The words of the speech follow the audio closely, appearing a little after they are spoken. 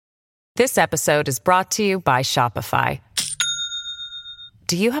This episode is brought to you by Shopify.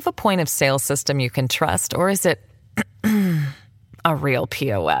 Do you have a point of sale system you can trust, or is it a real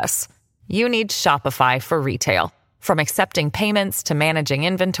POS? You need Shopify for retail. From accepting payments to managing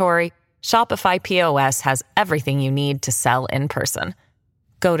inventory, Shopify POS has everything you need to sell in person.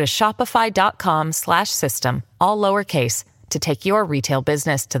 Go to shopify.com/system, all lowercase, to take your retail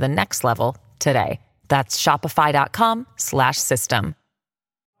business to the next level today. That's shopify.com/system.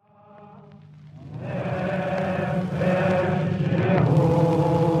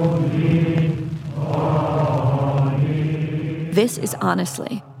 This is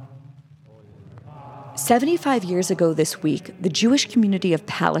Honestly. 75 years ago this week, the Jewish community of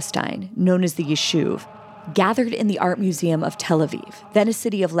Palestine, known as the Yishuv, gathered in the Art Museum of Tel Aviv, then a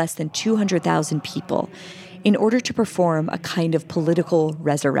city of less than 200,000 people, in order to perform a kind of political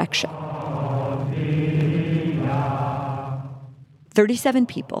resurrection. 37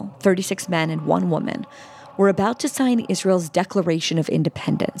 people, 36 men and 1 woman, were about to sign Israel's Declaration of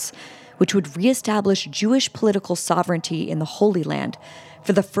Independence, which would reestablish Jewish political sovereignty in the Holy Land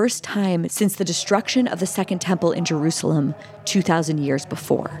for the first time since the destruction of the Second Temple in Jerusalem 2,000 years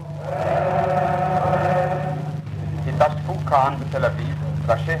before.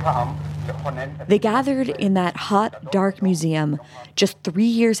 They gathered in that hot, dark museum just 3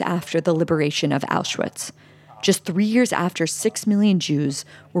 years after the liberation of Auschwitz, just 3 years after 6 million Jews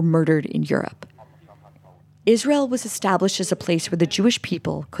were murdered in Europe. Israel was established as a place where the Jewish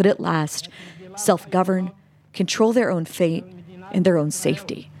people could at last self-govern, control their own fate, and their own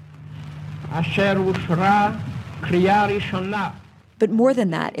safety. But more than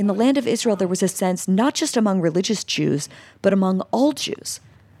that, in the land of Israel, there was a sense, not just among religious Jews, but among all Jews,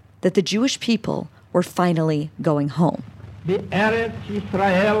 that the Jewish people were finally going home.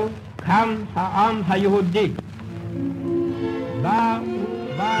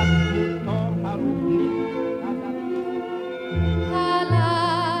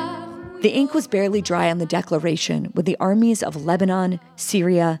 The ink was barely dry on the declaration when the armies of Lebanon,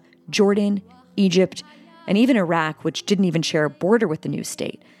 Syria, Jordan, Egypt, and even Iraq, which didn't even share a border with the new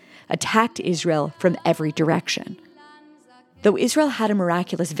state, attacked Israel from every direction. Though Israel had a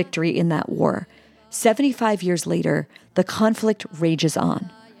miraculous victory in that war, 75 years later, the conflict rages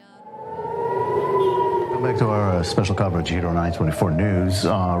on. Back to our special coverage here on I-24 News.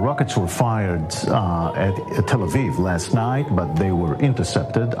 Rockets were fired at Tel Aviv last night, but they were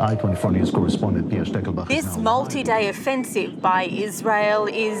intercepted. I-24 News correspondent Pia Steckelbach. This multi-day offensive by Israel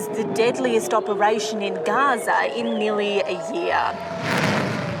is the deadliest operation in Gaza in nearly a year.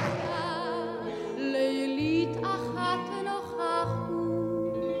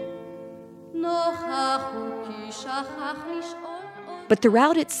 But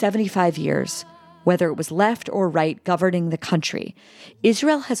throughout its 75 years, whether it was left or right governing the country,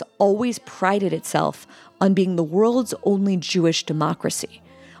 Israel has always prided itself on being the world's only Jewish democracy,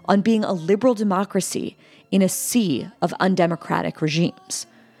 on being a liberal democracy in a sea of undemocratic regimes,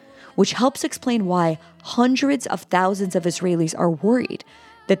 which helps explain why hundreds of thousands of Israelis are worried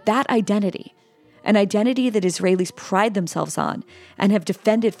that that identity, an identity that Israelis pride themselves on and have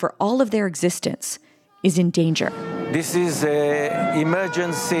defended for all of their existence, is in danger. This is an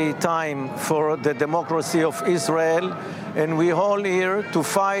emergency time for the democracy of Israel, and we're all here to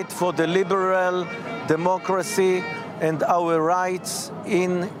fight for the liberal democracy and our rights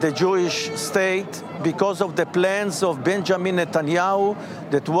in the Jewish state because of the plans of Benjamin Netanyahu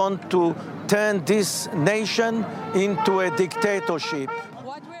that want to turn this nation into a dictatorship.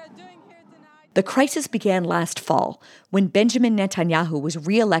 The crisis began last fall when Benjamin Netanyahu was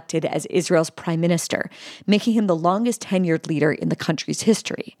re-elected as Israel's prime minister, making him the longest tenured leader in the country's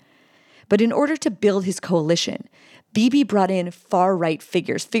history. But in order to build his coalition, Bibi brought in far-right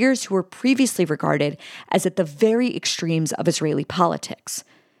figures who were previously regarded as at the very extremes of Israeli politics.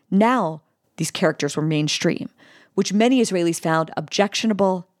 Now, these characters were mainstream, which many Israelis found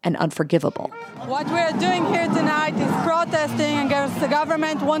objectionable and unforgivable. What we're doing here tonight is protesting against the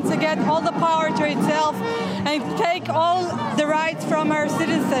government wants to get all the power to itself and take all the rights from our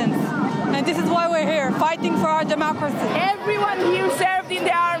citizens. And this is why we're here, fighting for our democracy. Everyone here served in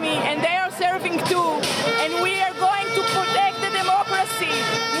the army, and they are serving too. And we are going to protect the democracy.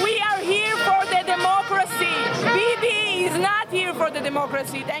 We are here for the democracy. Bibi is not here for the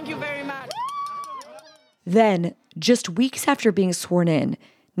democracy. Thank you very much. Then, just weeks after being sworn in,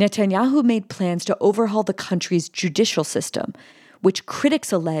 Netanyahu made plans to overhaul the country's judicial system, which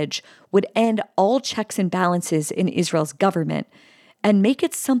critics allege would end all checks and balances in Israel's government and make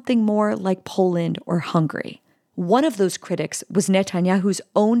it something more like Poland or Hungary. One of those critics was Netanyahu's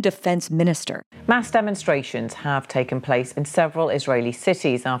own defense minister. Mass demonstrations have taken place in several Israeli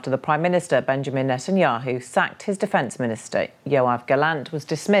cities after the Prime Minister, Benjamin Netanyahu, sacked his defense minister. Yoav Gallant was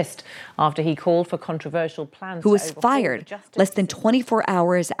dismissed after he called for controversial plans. Who was fired less than 24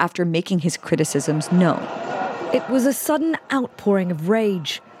 hours after making his criticisms known. It was a sudden outpouring of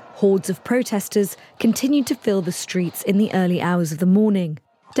rage. Hordes of protesters continued to fill the streets in the early hours of the morning.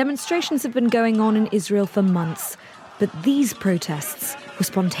 Demonstrations have been going on in Israel for months, but these protests were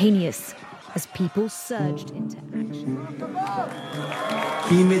spontaneous as people surged into action.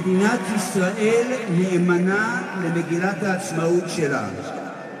 כי מדינת ישראל נאמנה למגילת העצמאות שלה.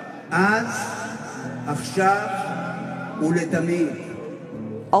 אז, עכשיו ולתמיד.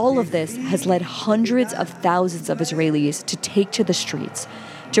 All of this has led hundreds of thousands of Israelis to take to the streets,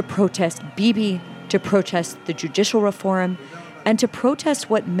 to protest Bibi, to protest the judicial reform, and to protest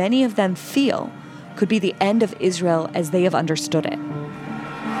what many of them feel could be the end of Israel as they have understood it.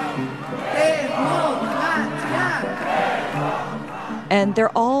 And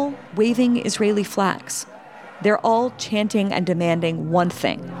they're all waving Israeli flags. They're all chanting and demanding one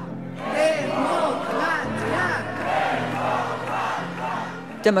thing.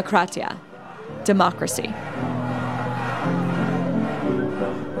 Demokratia. Democracy.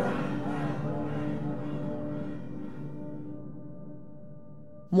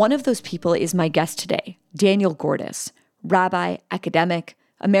 One of those people is my guest today, Daniel Gordis, rabbi, academic,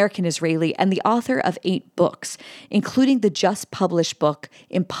 American Israeli, and the author of 8 books, including the just-published book,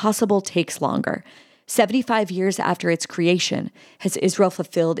 Impossible Takes Longer. 75 years after its creation, has Israel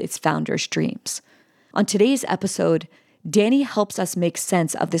fulfilled its founders' dreams? On today's episode, Danny helps us make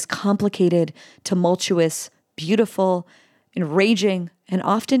sense of this complicated, tumultuous, beautiful, enraging, and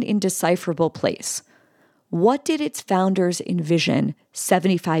often indecipherable place. What did its founders envision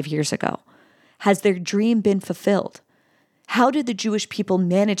 75 years ago? Has their dream been fulfilled? How did the Jewish people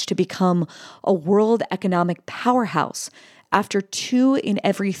manage to become a world economic powerhouse after 2 in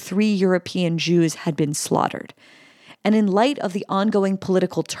every 3 European Jews had been slaughtered? And in light of the ongoing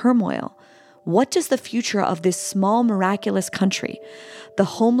political turmoil, what does the future of this small, miraculous country, the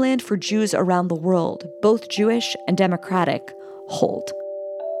homeland for Jews around the world, both Jewish and democratic, hold?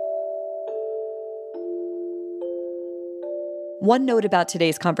 One note about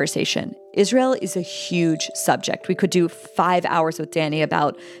today's conversation. Israel is a huge subject. We could do 5 hours with Danny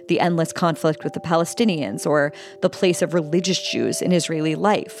about the endless conflict with the Palestinians, or the place of religious Jews in Israeli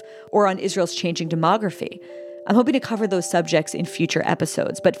life, or on Israel's changing demography. I'm hoping to cover those subjects in future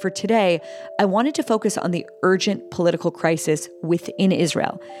episodes, but for today, I wanted to focus on the urgent political crisis within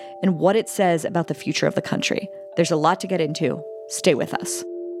Israel and what it says about the future of the country. There's a lot to get into. Stay with us.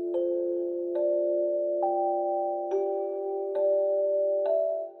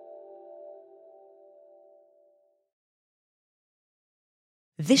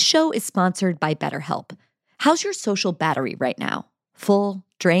 This show is sponsored by BetterHelp. How's your social battery right now? Full?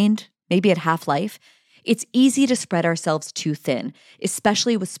 Drained? Maybe at half-life? It's easy to spread ourselves too thin,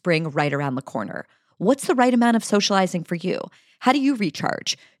 especially with spring right around the corner. What's the right amount of socializing for you? How do you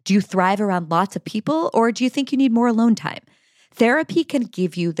recharge? Do you thrive around lots of people, or do you think you need more alone time? Therapy can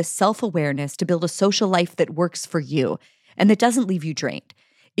give you the self-awareness to build a social life that works for you and that doesn't leave you drained.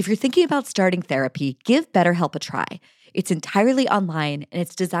 If you're thinking about starting therapy, give BetterHelp a try. It's entirely online, and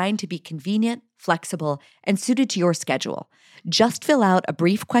it's designed to be convenient, flexible, and suited to your schedule. Just fill out a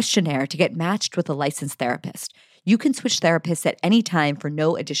brief questionnaire to get matched with a licensed therapist. You can switch therapists at any time for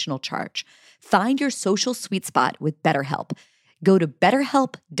no additional charge. Find your social sweet spot with BetterHelp. Go to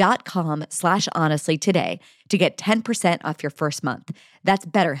betterhelp.com/honestly today to get 10% off your first month. That's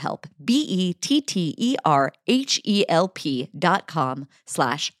BetterHelp,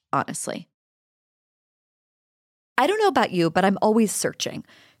 BetterHelp.com/honestly. I don't know about you, but I'm always searching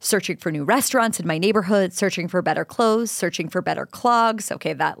for new restaurants in my neighborhood, searching for better clothes, searching for better clogs.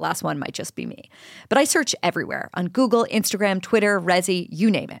 Okay, that last one might just be me. But I search everywhere, on Google, Instagram, Twitter, Resy,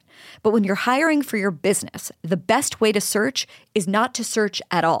 you name it. But when you're hiring for your business, the best way to search is not to search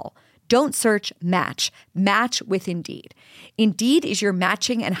at all. Don't search, match. Match with Indeed. Indeed is your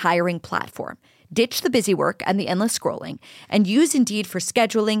matching and hiring platform. Ditch the busy work and the endless scrolling, and use Indeed for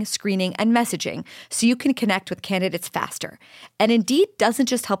scheduling, screening, and messaging so you can connect with candidates faster. And Indeed doesn't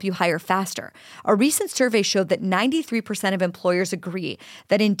just help you hire faster. A recent survey showed that 93% of employers agree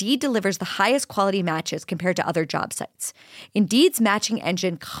that Indeed delivers the highest quality matches compared to other job sites. Indeed's matching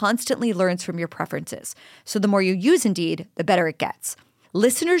engine constantly learns from your preferences, so the more you use Indeed, the better it gets.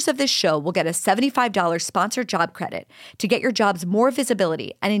 Listeners of this show will get a $75 sponsored job credit to get your jobs more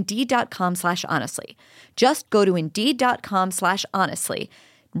visibility at Indeed.com/honestly. Just go to Indeed.com/honestly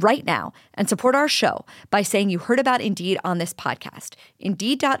right now and support our show by saying you heard about Indeed on this podcast.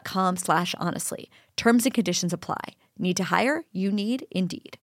 Indeed.com/honestly. Terms and conditions apply. Need to hire? You need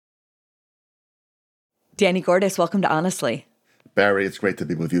Indeed. Danny Gordis, welcome to Honestly. Barry, it's great to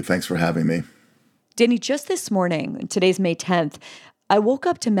be with you. Thanks for having me. Danny, just this morning, today's May 10th, I woke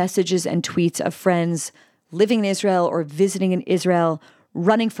up to messages and tweets of friends living in Israel or visiting in Israel,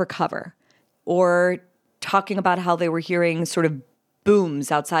 running for cover, or talking about how they were hearing sort of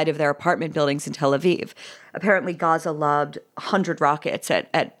booms outside of their apartment buildings in Tel Aviv. Apparently, Gaza lobbed 100 rockets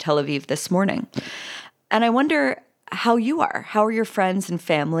at Tel Aviv this morning. And I wonder how you are. How are your friends and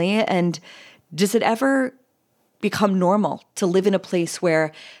family? And does it ever become normal to live in a place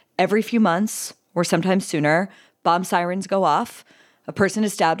where every few months, or sometimes sooner, bomb sirens go off, a person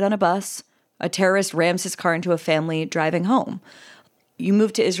is stabbed on a bus, a terrorist rams his car into a family driving home? You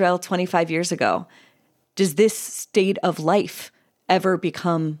moved to Israel 25 years ago. Does this state of life ever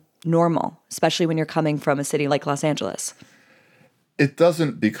become normal, especially when you're coming from a city like Los Angeles? It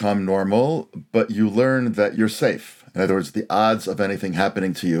doesn't become normal, but you learn that you're safe. In other words, the odds of anything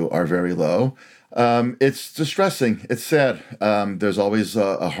happening to you are very low. It's distressing. It's sad. There's always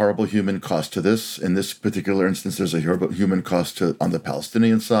a horrible human cost to this. In this particular instance, there's a horrible human cost on the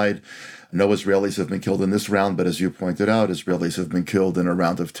Palestinian side. No Israelis have been killed in this round, but as you pointed out, Israelis have been killed in a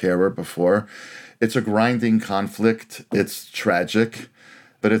round of terror before. It's a grinding conflict. It's tragic,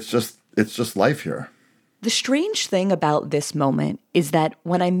 but it's just life here. The strange thing about this moment is that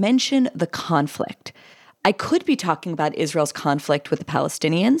when I mention the conflict, I could be talking about Israel's conflict with the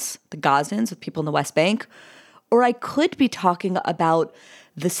Palestinians, the Gazans, with people in the West Bank, or I could be talking about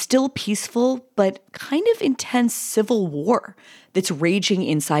the still peaceful but kind of intense civil war that's raging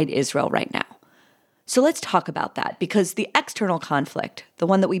inside Israel right now. So let's talk about that, because the external conflict, the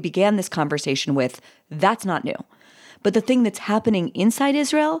one that we began this conversation with, that's not new. But the thing that's happening inside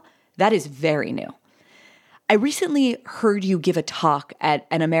Israel, that is very new. I recently heard you give a talk at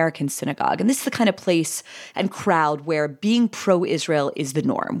an American synagogue, and this is the kind of place and crowd where being pro-Israel is the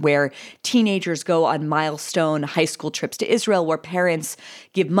norm, where teenagers go on milestone high school trips to Israel, where parents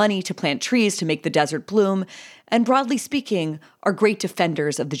give money to plant trees to make the desert bloom, and broadly speaking, are great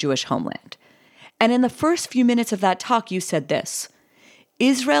defenders of the Jewish homeland. And in the first few minutes of that talk, you said this: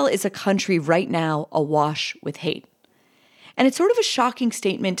 Israel is a country right now awash with hate. And it's sort of a shocking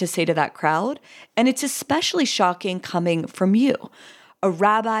statement to say to that crowd, and it's especially shocking coming from you, a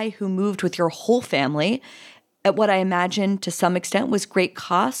rabbi who moved with your whole family at what I imagine to some extent was great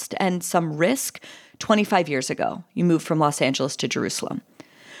cost and some risk 25 years ago. You moved from Los Angeles to Jerusalem.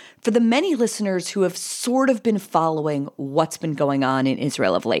 For the many listeners who have sort of been following what's been going on in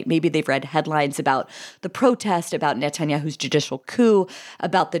Israel of late, maybe they've read headlines about the protest, about Netanyahu's judicial coup,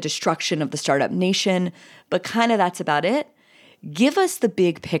 about the destruction of the startup nation, but kind of that's about it. Give us the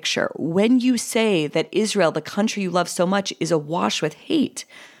big picture. When you say that Israel, the country you love so much, is awash with hate,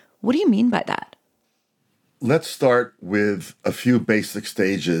 what do you mean by that? Let's start with a few basic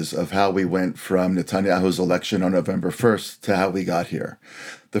stages of how we went from Netanyahu's election on November 1st to how we got here.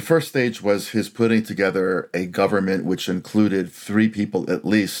 The first stage was his putting together a government which included 3 people at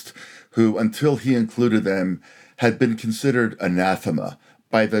least, who, until he included them, had been considered anathema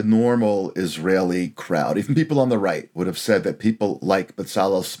by the normal Israeli crowd. Even people on the right would have said that people like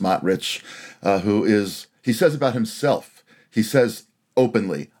Bezalel Smotrich, he says about himself, he says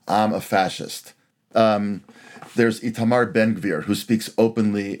openly, I'm a fascist. There's Itamar Ben-Gvir, who speaks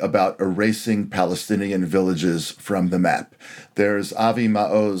openly about erasing Palestinian villages from the map. There's Avi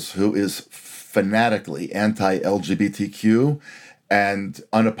Maoz, who is fanatically anti-LGBTQ and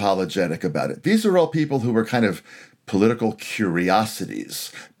unapologetic about it. These are all people who were kind of political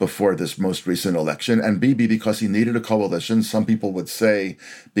curiosities before this most recent election. And Bibi, because he needed a coalition, some people would say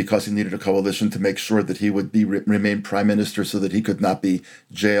because he needed a coalition to make sure that he would remain prime minister so that he could not be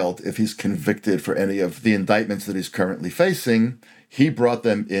jailed if he's convicted for any of the indictments that he's currently facing, he brought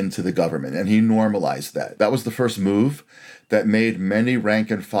them into the government and he normalized that. That was the first move that made many rank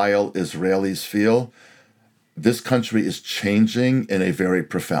and file Israelis feel this country is changing in a very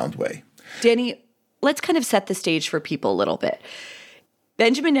profound way. Danny, let's kind of set the stage for people a little bit.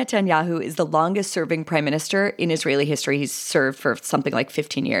 Benjamin Netanyahu is the longest-serving prime minister in Israeli history. He's served for something like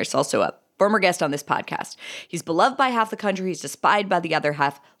 15 years, also a former guest on this podcast. He's beloved by half the country. He's despised by the other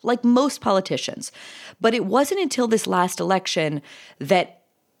half, like most politicians. But it wasn't until this last election that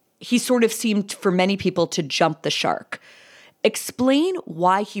he sort of seemed, for many people, to jump the shark. Explain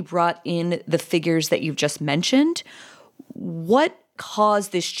why he brought in the figures that you've just mentioned. What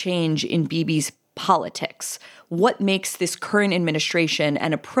caused this change in Bibi's politics? What makes this current administration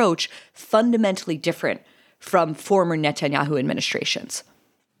and approach fundamentally different from former Netanyahu administrations?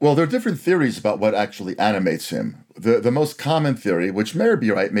 Well, there are different theories about what actually animates him. The most common theory, which may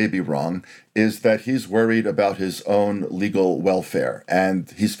be right, may be wrong, is that he's worried about his own legal welfare. And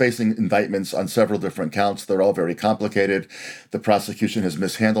he's facing indictments on several different counts. They're all very complicated. The prosecution has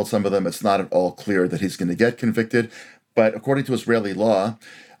mishandled some of them. It's not at all clear that he's going to get convicted. But according to Israeli law,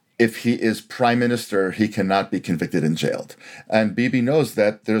 if he is prime minister, he cannot be convicted and jailed. And Bibi knows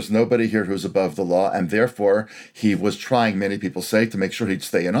that there's nobody here who's above the law, and therefore he was trying, many people say, to make sure he'd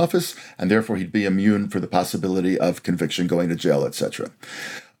stay in office, and therefore he'd be immune for the possibility of conviction, going to jail, etc.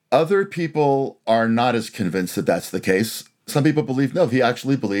 Other people are not as convinced that that's the case. Some people believe, no, he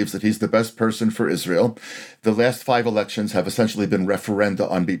actually believes that he's the best person for Israel. The last 5 elections have essentially been referenda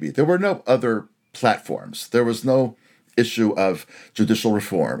on Bibi. There were no other platforms. There was no issue of judicial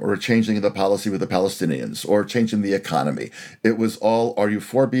reform or a changing of the policy with the Palestinians or changing the economy. It was all, are you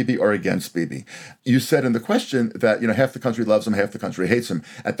for Bibi or against Bibi? You said in the question that, half the country loves him, half the country hates him.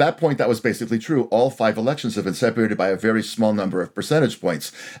 At that point, that was basically true. All 5 elections have been separated by a very small number of percentage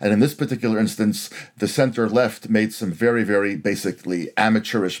points. And in this particular instance, the center left made some very, very basically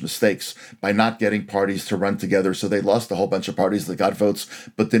amateurish mistakes by not getting parties to run together. So they lost a whole bunch of parties that got votes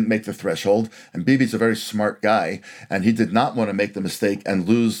but didn't make the threshold. And Bibi's a very smart guy, and he did not want to make the mistake and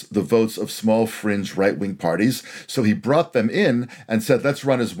lose the votes of small fringe right-wing parties. So he brought them in and said, let's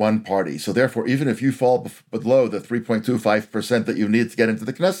run as one party. So therefore, even if you fall below the 3.25% that you need to get into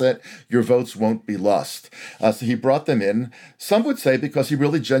the Knesset, your votes won't be lost. So he brought them in. Some would say because he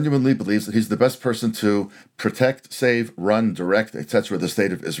really genuinely believes that he's the best person to protect, save, run, direct, etc., the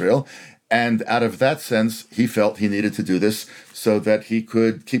state of Israel. And out of that sense, he felt he needed to do this so that he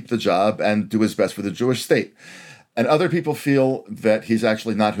could keep the job and do his best for the Jewish state. And other people feel that he's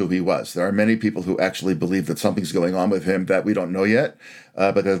actually not who he was. There are many people who actually believe that something's going on with him that we don't know yet,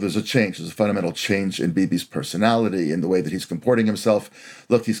 but there's a change. There's a fundamental change in Bibi's personality, in the way that he's comporting himself.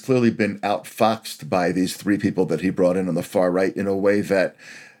 Look, he's clearly been outfoxed by these 3 people that he brought in on the far right in a way that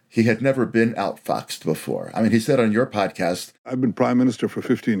he had never been outfoxed before. I mean, he said on your podcast, I've been prime minister for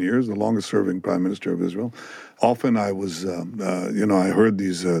 15 years, the longest serving prime minister of Israel. Often I was, I heard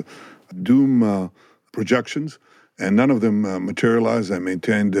these doom projections, and none of them materialized. I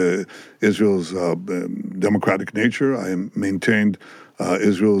maintained Israel's democratic nature. I maintained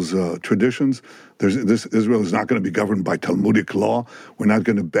Israel's traditions. Israel is not going to be governed by Talmudic law. We're not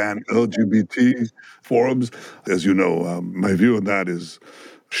going to ban LGBT forums. As you know, my view on that is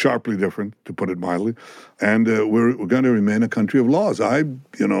sharply different, to put it mildly. And we're going to remain a country of laws. I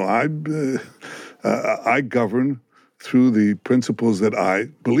govern through the principles that I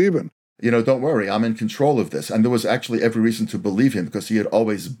believe in. Don't worry, I'm in control of this. And there was actually every reason to believe him because he had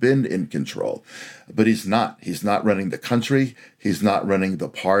always been in control. But he's not. He's not running the country. He's not running the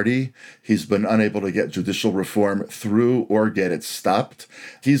party. He's been unable to get judicial reform through or get it stopped.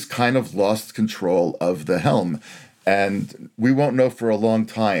 He's kind of lost control of the helm. And we won't know for a long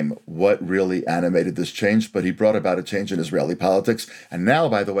time what really animated this change, but he brought about a change in Israeli politics. And now,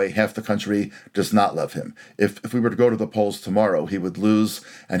 by the way, half the country does not love him. If we were to go to the polls tomorrow, he would lose,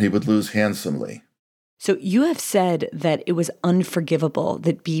 and he would lose handsomely. So you have said that it was unforgivable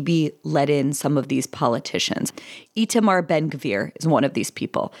that Bibi let in some of these politicians. Itamar Ben-Gvir is one of these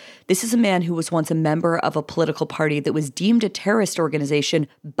people. This is a man who was once a member of a political party that was deemed a terrorist organization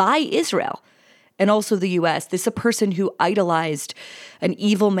by Israel and also the U.S. This is a person who idolized an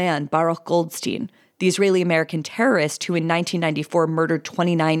evil man, Baruch Goldstein, the Israeli-American terrorist who in 1994 murdered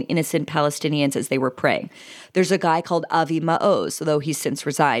 29 innocent Palestinians as they were praying. There's a guy called Avi Maoz, though he's since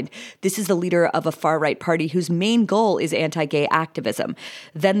resigned. This is the leader of a far-right party whose main goal is anti-gay activism.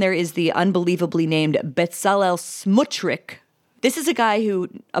 Then there is the unbelievably named Bezalel Smotrich. This is a guy who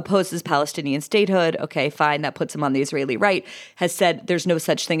opposes Palestinian statehood. Okay, fine, that puts him on the Israeli right, has said there's no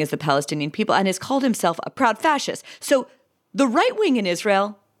such thing as the Palestinian people, and has called himself a proud fascist. So the right wing in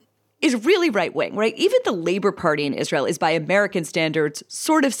Israel is really right wing, right? Even the Labor Party in Israel is, by American standards,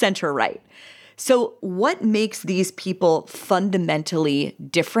 sort of center right. So what makes these people fundamentally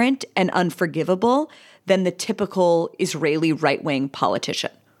different and unforgivable than the typical Israeli right wing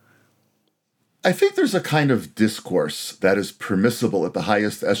politician? I think there's a kind of discourse that is permissible at the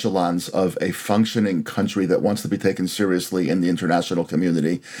highest echelons of a functioning country that wants to be taken seriously in the international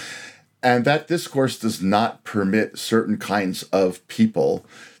community. And that discourse does not permit certain kinds of people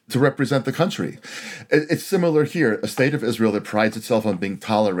to represent the country. It's similar here. A state of Israel that prides itself on being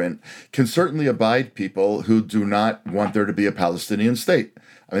tolerant can certainly abide people who do not want there to be a Palestinian state.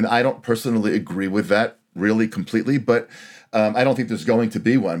 I mean, I don't personally agree with that really completely, but I don't think there's going to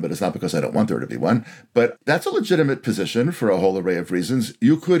be one, but it's not because I don't want there to be one. But that's a legitimate position for a whole array of reasons.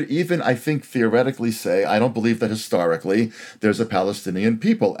 You could even, I think, theoretically say, I don't believe that historically there's a Palestinian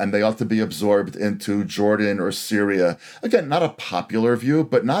people and they ought to be absorbed into Jordan or Syria. Again, not a popular view,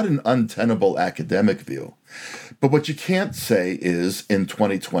 but not an untenable academic view. But what you can't say is, in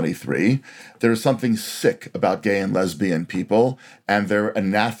 2023, there's something sick about gay and lesbian people, and they're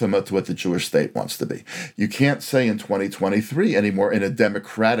anathema to what the Jewish state wants to be. You can't say in 2023 anymore, in a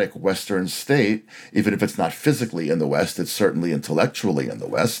democratic Western state, even if it's not physically in the West, it's certainly intellectually in the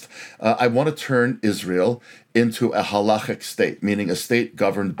West, I want to turn Israel into a halachic state, meaning a state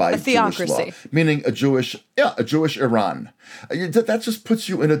governed by Jewish law, meaning a Jewish Iran. That just puts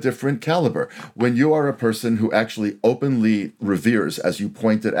you in a different caliber. When you are a person who actually openly reveres, as you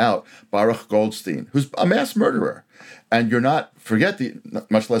pointed out, Baruch Goldstein, who's a mass murderer, and you're not,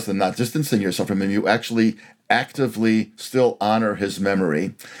 much less than not distancing yourself from him, you actually actively still honor his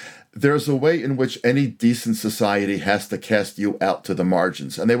memory, there's a way in which any decent society has to cast you out to the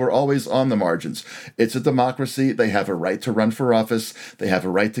margins. And they were always on the margins. It's a democracy. They have a right to run for office. They have a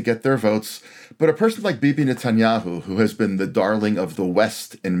right to get their votes. But a person like Bibi Netanyahu, who has been the darling of the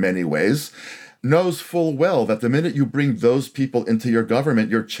West in many ways, knows full well that the minute you bring those people into your government,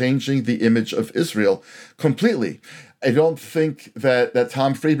 you're changing the image of Israel completely. I don't think that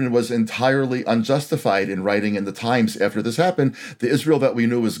Tom Friedman was entirely unjustified in writing in the Times after this happened, the Israel that we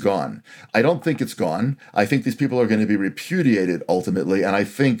knew is gone. I don't think it's gone. I think these people are going to be repudiated ultimately, and I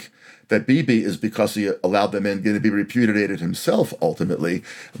think that Bibi is, because he allowed them in, going to be repudiated himself ultimately.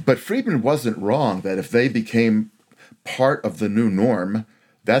 But Friedman wasn't wrong that if they became part of the new norm,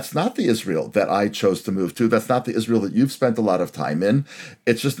 that's not the Israel that I chose to move to. That's not the Israel that you've spent a lot of time in.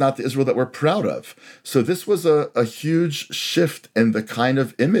 It's just not the Israel that we're proud of. So this was a huge shift in the kind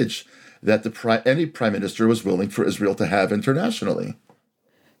of image that any prime minister was willing for Israel to have internationally.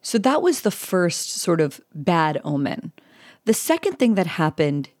 So that was the first sort of bad omen. The second thing that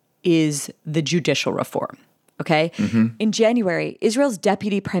happened is the judicial reform. Okay. Mm-hmm. In January, Israel's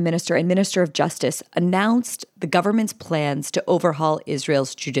deputy prime minister and minister of justice announced the government's plans to overhaul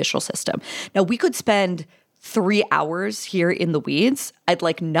Israel's judicial system. Now, we could spend 3 hours here in the weeds. I'd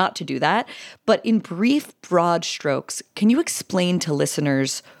like not to do that. But in brief, broad strokes, can you explain to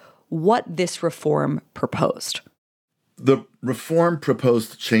listeners what this reform proposed? The reform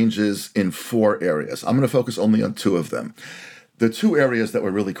proposed changes in 4 areas. I'm going to focus only on 2 of them. The 2 areas that were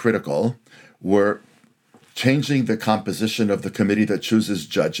really critical were changing the composition of the committee that chooses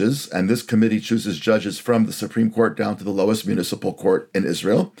judges, and this committee chooses judges from the Supreme Court down to the lowest municipal court in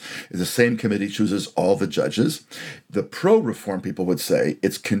Israel. The same committee chooses all the judges. The pro-reform people would say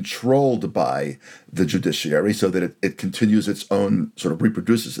it's controlled by the judiciary so that it continues its own, sort of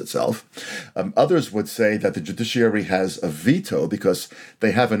reproduces itself. Others would say that the judiciary has a veto because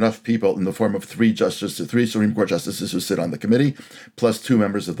they have enough people in the form of 3 Supreme Court justices who sit on the committee, plus 2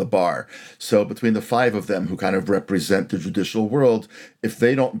 members of the bar. So between the 5 of them who kind of represent the judicial world, if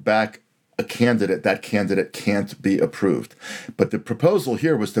they don't back a candidate, that candidate can't be approved. But the proposal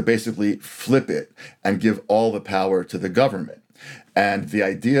here was to basically flip it and give all the power to the government. And the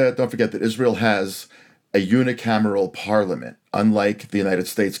idea, don't forget that Israel has a unicameral parliament, unlike the United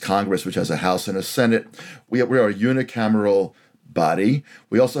States Congress, which has a House and a Senate. We are a unicameral body.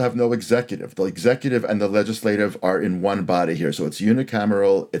 We also have no executive. The executive and the legislative are in one body here. So it's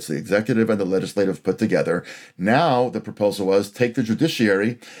unicameral. It's the executive and the legislative put together. Now the proposal was take the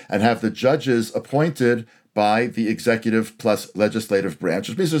judiciary and have the judges appointed by the executive plus legislative branch,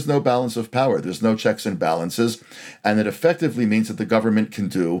 which means there's no balance of power. There's no checks and balances. And it effectively means that the government can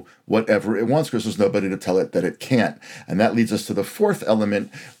do whatever it wants because there's nobody to tell it that it can't. And that leads us to the 4th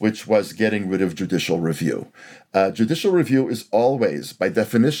element, which was getting rid of judicial review. Judicial review is always, by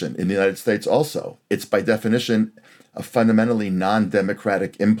definition, in the United States also, it's by definition a fundamentally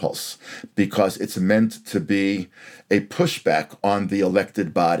non-democratic impulse because it's meant to be a pushback on the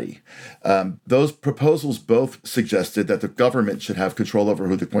elected body. Those proposals both suggested that the government should have control over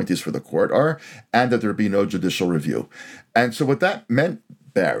who the appointees for the court are and that there be no judicial review. And so what that meant,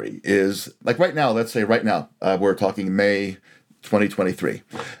 Barry, is like right now, we're talking May 2023,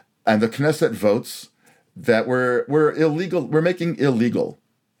 and the Knesset votes that we're illegal, we're making illegal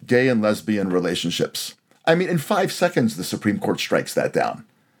gay and lesbian relationships. I mean, in 5 seconds, the Supreme Court strikes that down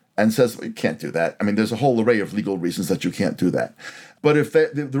and says, well, you can't do that. I mean, there's a whole array of legal reasons that you can't do that. But if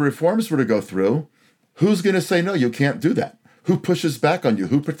the reforms were to go through, who's going to say, no, you can't do that? Who pushes back on you?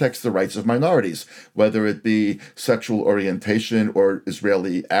 Who protects the rights of minorities, whether it be sexual orientation or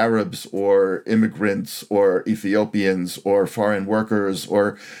Israeli Arabs or immigrants or Ethiopians or foreign workers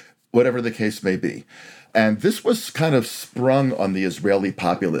or whatever the case may be? And this was kind of sprung on the Israeli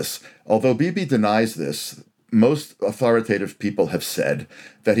populace. Although Bibi denies this, most authoritative people have said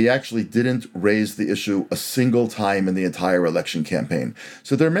that he actually didn't raise the issue a single time in the entire election campaign.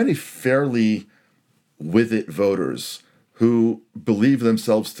 So there are many fairly with it voters who believe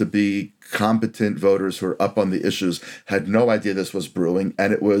themselves to be competent voters who are up on the issues, had no idea this was brewing,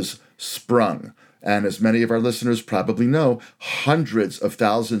 and it was sprung. And as many of our listeners probably know, hundreds of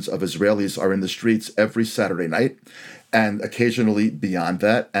thousands of Israelis are in the streets every Saturday night, and occasionally beyond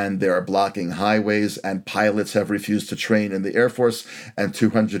that, and they are blocking highways, and pilots have refused to train in the Air Force, and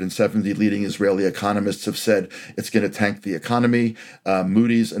 270 leading Israeli economists have said it's going to tank the economy.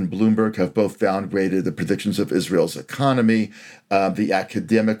 Moody's and Bloomberg have both downgraded the predictions of Israel's economy. The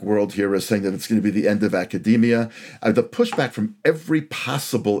academic world here is saying that it's going to be the end of academia. The pushback from every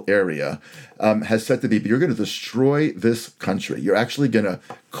possible area has said to me, you're going to destroy this country. You're actually going to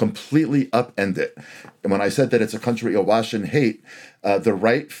completely upend it. And when I said that it's a country awash in hate, the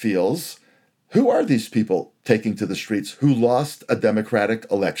right feels, who are these people taking to the streets who lost a democratic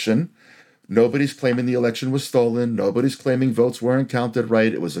election? Nobody's claiming the election was stolen. Nobody's claiming votes weren't counted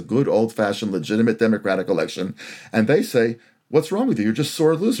right. It was a good, old-fashioned, legitimate democratic election. And they say, what's wrong with you? You're just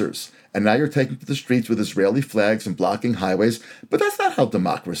sore losers. And now you're taking to the streets with Israeli flags and blocking highways. But that's not how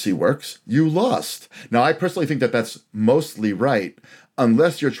democracy works. You lost. Now, I personally think that that's mostly right,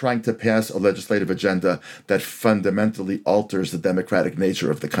 unless you're trying to pass a legislative agenda that fundamentally alters the democratic nature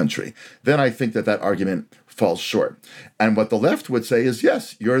of the country. Then I think that that argument falls short. And what the left would say is,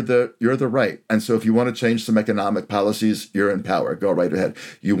 yes, you're the right. And so if you want to change some economic policies, you're in power. Go right ahead.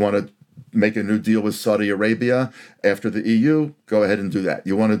 You want to make a new deal with Saudi Arabia after the EU, go ahead and do that.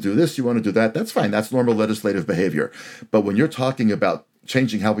 You want to do this, you want to do that, that's fine. That's normal legislative behavior. But when you're talking about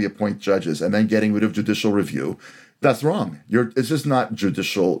changing how we appoint judges and then getting rid of judicial review, that's wrong. It's just not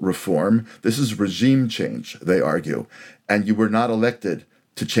judicial reform. This is regime change, they argue. And you were not elected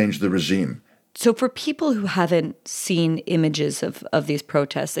to change the regime. So for people who haven't seen images of these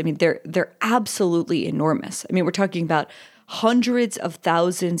protests, I mean, they're absolutely enormous. I mean, we're talking about hundreds of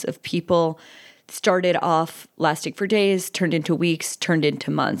thousands of people, started off lasting for days, turned into weeks, turned into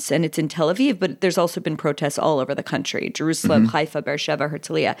months. And it's in Tel Aviv, but there's also been protests all over the country. Jerusalem, Haifa, Beersheba,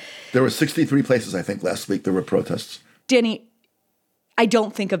 Herzliya. There were 63 places, I think, last week there were protests. Danny, I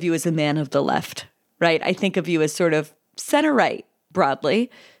don't think of you as a man of the left, right? I think of you as sort of center-right,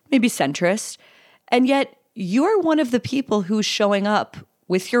 broadly, maybe centrist. And yet you're one of the people who's showing up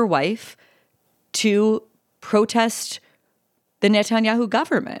with your wife to protest the Netanyahu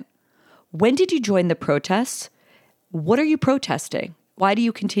government. When did you join the protests? What are you protesting? Why do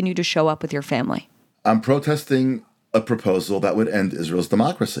you continue to show up with your family? I'm protesting a proposal that would end Israel's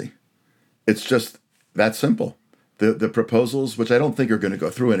democracy. It's just that simple. The proposals, which I don't think are going to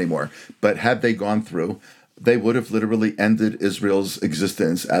go through anymore, but had they gone through, they would have literally ended Israel's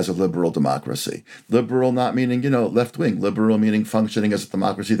existence as a liberal democracy. Liberal not meaning, left-wing. Liberal meaning functioning as a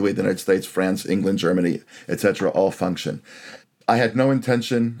democracy the way the United States, France, England, Germany, etc. all function. I had no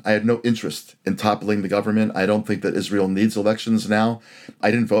intention, I had no interest in toppling the government. I don't think that Israel needs elections now. I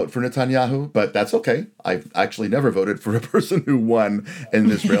didn't vote for Netanyahu, but that's okay. I've actually never voted for a person who won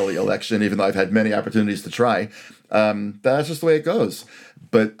an Israeli election, even though I've had many opportunities to try. That's just the way it goes.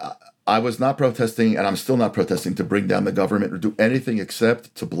 But I was not protesting, and I'm still not protesting, to bring down the government or do anything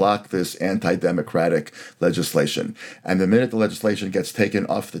except to block this anti-democratic legislation. And the minute the legislation gets taken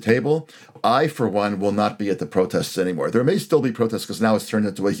off the table, I, for one, will not be at the protests anymore. There may still be protests because now it's turned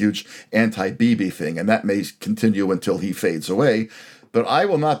into a huge anti-Bibi thing, and that may continue until he fades away. But I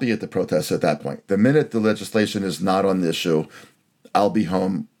will not be at the protests at that point. The minute the legislation is not on the issue, I'll be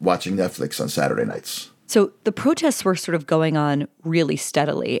home watching Netflix on Saturday nights. So the protests were sort of going on really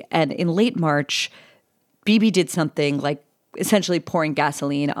steadily. And in late March, Bibi did something like essentially pouring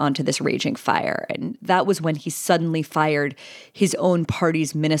gasoline onto this raging fire. And that was when he suddenly fired his own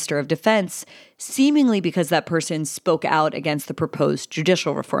party's minister of defense, seemingly because that person spoke out against the proposed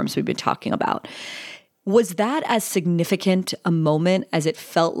judicial reforms we've been talking about. Was that as significant a moment as it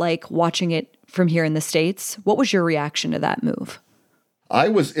felt like watching it from here in the States? What was your reaction to that move? I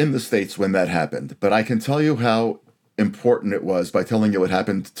was in the States when that happened, but I can tell you how important it was by telling you what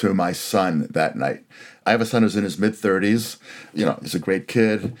happened to my son that night. I have a son who's in his mid-30s. He's a great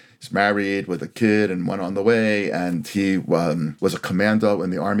kid. He's married with a kid and one on the way, and he was a commando in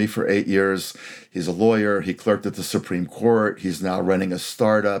the Army for 8 years. He's a lawyer. He clerked at the Supreme Court. He's now running a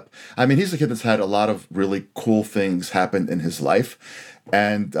startup. I mean, he's a kid that's had a lot of really cool things happen in his life.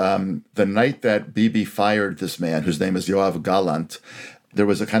 And the night that Bibi fired this man, whose name is Yoav Gallant, there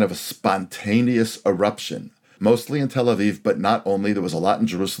was a kind of a spontaneous eruption mostly in Tel Aviv, but not only. There was a lot in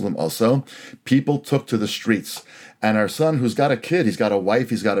Jerusalem also. People took to the streets. And our son, who's got a kid, he's got a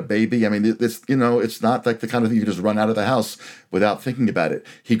wife, he's got a baby. I mean, it's not like the kind of thing you just run out of the house without thinking about it.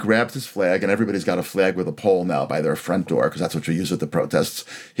 He grabbed his flag, and everybody's got a flag with a pole now by their front door, because that's what you use at the protests.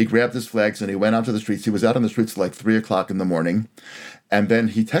 He grabbed his flags and he went onto the streets. He was out on the streets like 3 o'clock in the morning. And then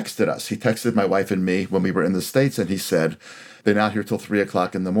he texted us. He texted my wife and me when we were in the States, and he said, been out here till 3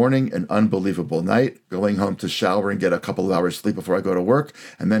 o'clock in the morning, an unbelievable night, going home to shower and get a couple of hours sleep before I go to work.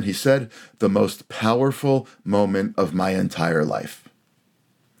 And then he said, the most powerful moment of my entire life.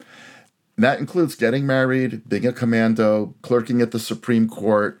 And that includes getting married, being a commando, clerking at the Supreme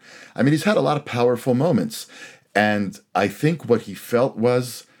Court. I mean, he's had a lot of powerful moments. And I think what he felt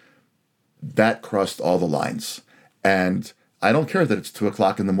was that crossed all the lines. And I don't care that it's 2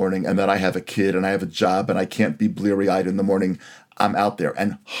 o'clock in the morning and that I have a kid and I have a job and I can't be bleary-eyed in the morning. I'm out there.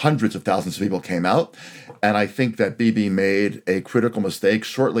 And hundreds of thousands of people came out. And I think that Bibi made a critical mistake.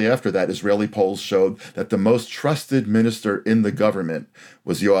 Shortly after that, Israeli polls showed that the most trusted minister in the government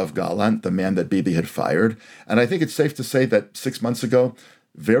was Yoav Gallant, the man that Bibi had fired. And I think it's safe to say that 6 months ago,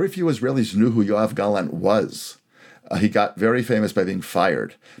 very few Israelis knew who Yoav Gallant was. He got very famous by being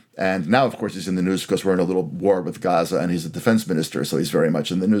fired. And now, of course, he's in the news because we're in a little war with Gaza, and he's a defense minister, so he's very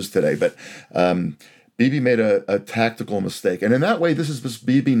much in the news today. But Bibi made a tactical mistake. And in that way, this is just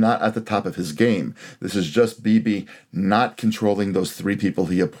Bibi not at the top of his game. This is just Bibi not controlling those 3 people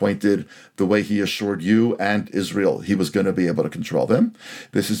he appointed the way he assured you and Israel he was going to be able to control them.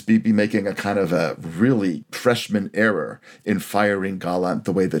 This is Bibi making a kind of a really freshman error in firing Gallant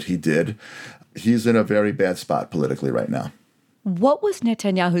the way that he did. He's in a very bad spot politically right now. What was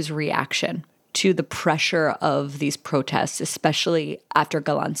Netanyahu's reaction to the pressure of these protests, especially after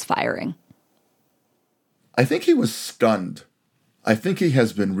Gallant's firing? I think he was stunned. I think he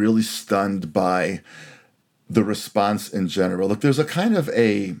has been really stunned by the response in general. Look, there's a kind of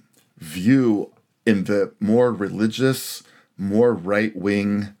a view in the more religious, more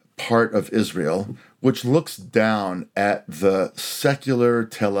right-wing part of Israel, which looks down at the secular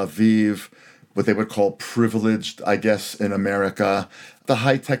Tel Aviv, what they would call privileged, I guess, in America, the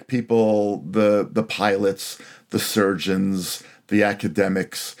high-tech people, the pilots, the surgeons, the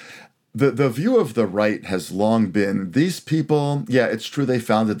academics. The view of the right has long been, these people, yeah, it's true they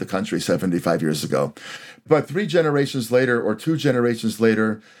founded the country 75 years ago. But 3 generations later or 2 generations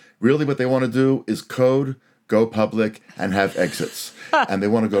later, really what they want to do is code, go public, and have exits. And they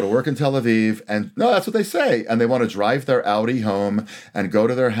want to go to work in Tel Aviv, and no, that's what they say. And they want to drive their Audi home and go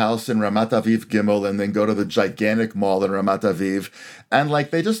to their house in Ramat Aviv Gimel and then go to the gigantic mall in Ramat Aviv. And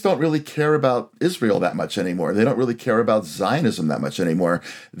they just don't really care about Israel that much anymore. They don't really care about Zionism that much anymore.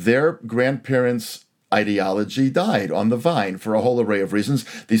 Their grandparents' ideology died on the vine for a whole array of reasons.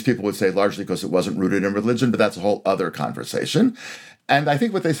 These people would say largely because it wasn't rooted in religion, but that's a whole other conversation. And I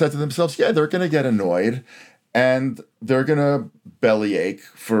think what they said to themselves, yeah, they're going to get annoyed. And they're going to bellyache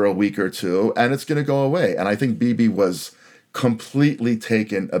for a week or 2, and it's going to go away. And I think Bibi was completely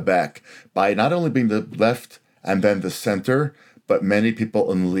taken aback by not only being the left and then the center, but many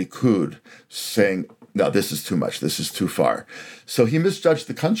people in Likud saying, no, this is too much. This is too far. So he misjudged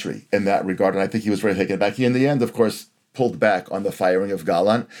the country in that regard, and I think he was very taken aback. He, in the end, of course, pulled back on the firing of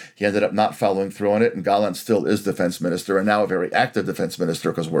Gallant. He ended up not following through on it, and Gallant still is defense minister, and now a very active defense minister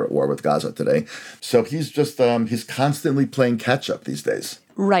because we're at war with Gaza today. So he's just, he's constantly playing catch-up these days.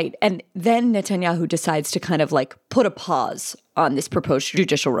 Right. And then Netanyahu decides to kind of put a pause on this proposed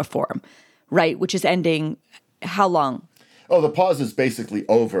judicial reform, right, which is ending how long? Oh, the pause is basically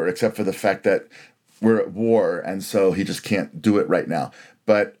over, except for the fact that we're at war, and so he just can't do it right now.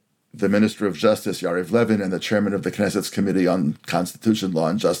 But the Minister of Justice, Yariv Levin, and the chairman of the Knesset's Committee on Constitution, Law,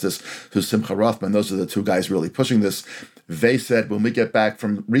 and Justice, who's Simcha Rothman, those are the 2 guys really pushing this. They said, when we get back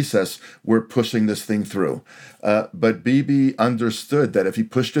from recess, we're pushing this thing through. But Bibi understood that if he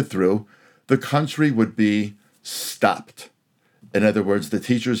pushed it through, the country would be stopped. In other words, the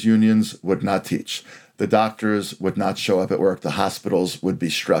teachers' unions would not teach. The doctors would not show up at work. The hospitals would be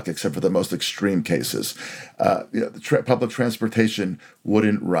struck, except for the most extreme cases. Public transportation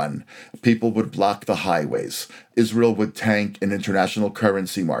wouldn't run. People would block the highways. Israel would tank in international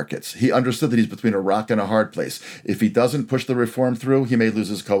currency markets. He understood that he's between a rock and a hard place. If he doesn't push the reform through, he may lose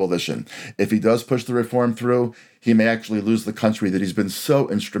his coalition. If he does push the reform through, he may actually lose the country that he's been so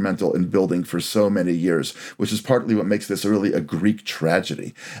instrumental in building for so many years, which is partly what makes this really a Greek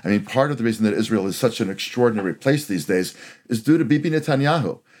tragedy. I mean, part of the reason that Israel is such an extraordinary place these days is due to Bibi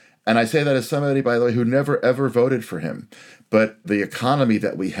Netanyahu. And I say that as somebody, by the way, who never, ever voted for him. But the economy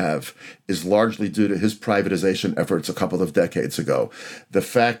that we have is largely due to his privatization efforts a couple of decades ago. The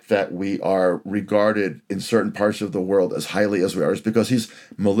fact that we are regarded in certain parts of the world as highly as we are is because he's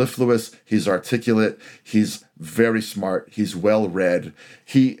mellifluous, he's articulate, he's very smart, he's well-read.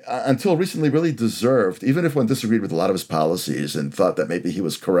 He, until recently, really deserved, even if one disagreed with a lot of his policies and thought that maybe he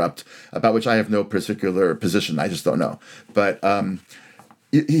was corrupt, about which I have no particular position, I just don't know. But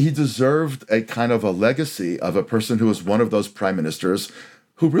he deserved a kind of a legacy of a person who was one of those prime ministers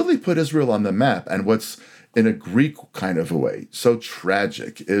who really put Israel on the map. And what's, in a Greek kind of a way, so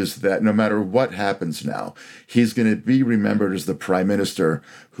tragic is that no matter what happens now, he's going to be remembered as the prime minister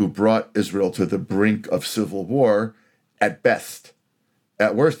who brought Israel to the brink of civil war at best.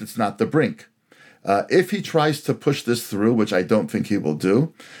 At worst, it's not the brink. If he tries to push this through, which I don't think he will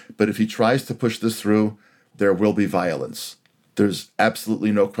do, but if he tries to push this through, there will be violence. There's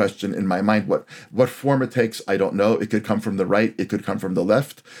absolutely no question in my mind. What form it takes, I don't know. It could come from the right, it could come from the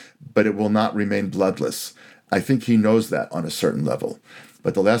left, but it will not remain bloodless. I think he knows that on a certain level.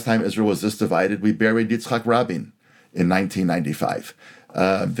 But the last time Israel was this divided, we buried Yitzhak Rabin in 1995.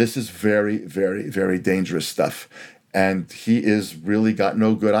 This is very, very, very dangerous stuff. And he is really got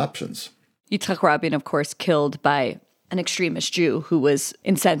no good options. Yitzhak Rabin, of course, killed by an extremist Jew who was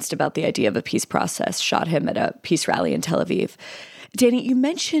incensed about the idea of a peace process, shot him at a peace rally in Tel Aviv. Danny, you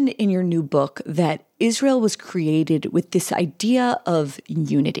mentioned in your new book that Israel was created with this idea of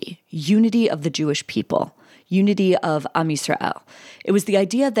unity of the Jewish people, unity of Am Yisrael. It was the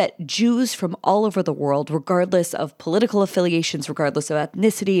idea that Jews from all over the world, regardless of political affiliations, regardless of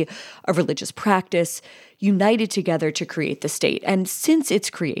ethnicity, of religious practice, united together to create the state. And since its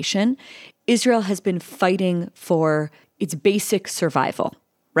creation, Israel has been fighting for its basic survival,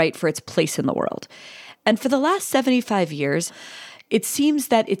 right, for its place in the world. And for the last 75 years, it seems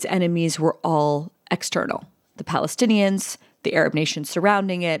that its enemies were all external. The Palestinians, the Arab nations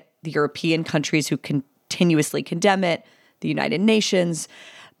surrounding it, the European countries who continuously condemn it, the United Nations.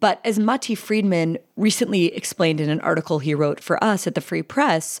 But as Mati Friedman recently explained in an article he wrote for us at the Free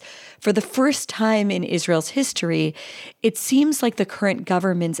Press, for the first time in Israel's history, it seems like the current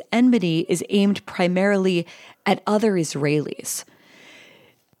government's enmity is aimed primarily at other Israelis.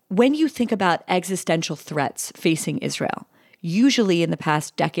 When you think about existential threats facing Israel, usually in the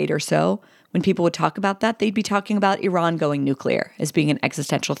past decade or so, when people would talk about that, they'd be talking about Iran going nuclear as being an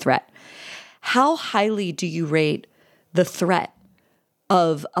existential threat. How highly do you rate the threat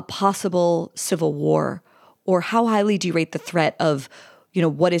of a possible civil war, or how highly do you rate the threat of,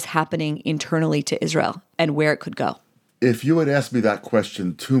 what is happening internally to Israel and where it could go? If you had asked me that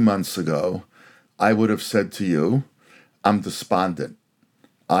question 2 months ago, I would have said to you, I'm despondent.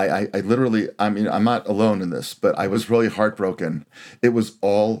 I literally, I'm not alone in this, but I was really heartbroken. It was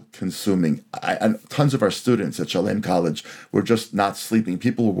all consuming. And tons of our students at Shalem College were just not sleeping.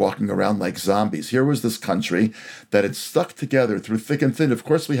 People were walking around like zombies. Here was this country that had stuck together through thick and thin. Of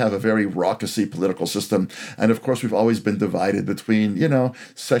course, we have a very raucousy political system. And of course, we've always been divided between,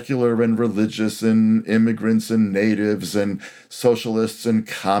 secular and religious and immigrants and natives and socialists and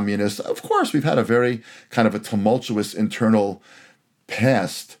communists. Of course, we've had a very kind of a tumultuous internal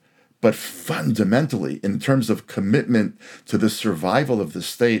past, but fundamentally, in terms of commitment to the survival of the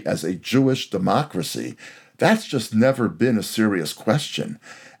state as a Jewish democracy, that's just never been a serious question.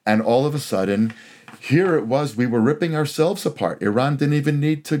 And all of a sudden, here it was, we were ripping ourselves apart. Iran didn't even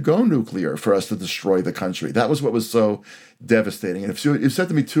need to go nuclear for us to destroy the country. That was what was so devastating. And if you said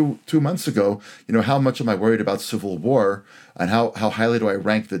to me two months ago, how much am I worried about civil war and how highly do I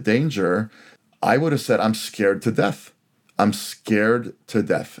rank the danger, I would have said, I'm scared to death. I'm scared to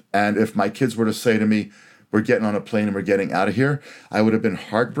death. And if my kids were to say to me, we're getting on a plane and we're getting out of here, I would have been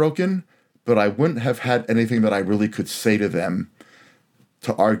heartbroken, but I wouldn't have had anything that I really could say to them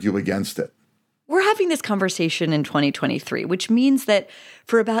to argue against it. We're having this conversation in 2023, which means that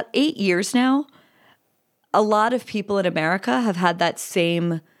for about 8 years now, a lot of people in America have had that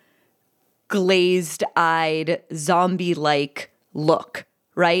same glazed-eyed, zombie-like look,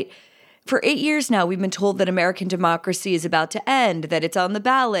 right? For 8 years now, we've been told that American democracy is about to end, that it's on the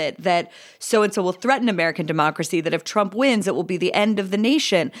ballot, that so-and-so will threaten American democracy, that if Trump wins, it will be the end of the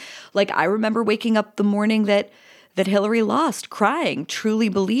nation. Like, I remember waking up the morning that Hillary lost, crying, truly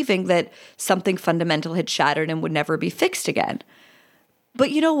believing that something fundamental had shattered and would never be fixed again.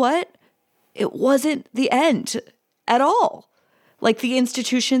 But you know what? It wasn't the end at all. Like, the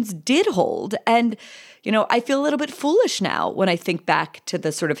institutions did hold. And I feel a little bit foolish now when I think back to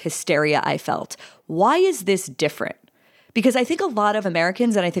the sort of hysteria I felt. Why is this different? Because I think a lot of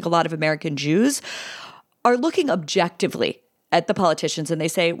Americans and I think a lot of American Jews are looking objectively at the politicians and they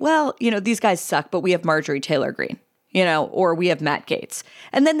say, well, these guys suck, but we have Marjorie Taylor Greene, or we have Matt Gaetz.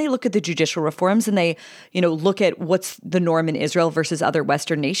 And then they look at the judicial reforms and they, look at what's the norm in Israel versus other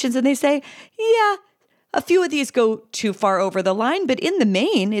Western nations. And they say, yeah, a few of these go too far over the line. But in the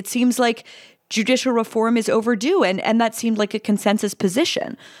main, it seems like judicial reform is overdue. And that seemed like a consensus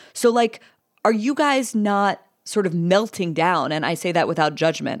position. So are you guys not sort of melting down? And I say that without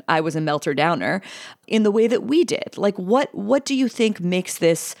judgment. I was a melter downer in the way that we did. What do you think makes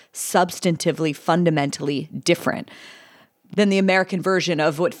this substantively, fundamentally different than the American version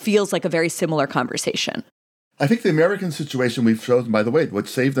of what feels like a very similar conversation? I think the American situation we've chosen, by the way, what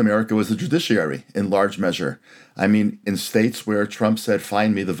saved America was the judiciary in large measure. I mean, in states where Trump said,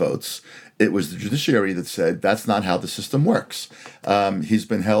 find me the votes, it was the judiciary that said, that's not how the system works. He's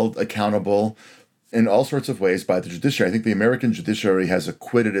been held accountable in all sorts of ways by the judiciary. I think the American judiciary has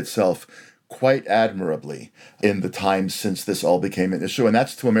acquitted itself quite admirably in the time since this all became an issue. And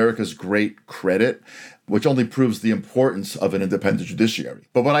that's to America's great credit, which only proves the importance of an independent judiciary.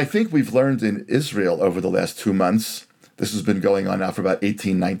 But what I think we've learned in Israel over the last 2 months, this has been going on now for about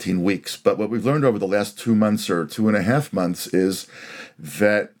 18, 19 weeks, but what we've learned over the last 2 months or 2.5 months is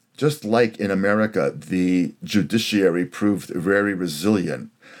that just like in America, the judiciary proved very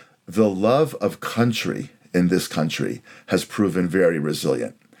resilient. The love of country in this country has proven very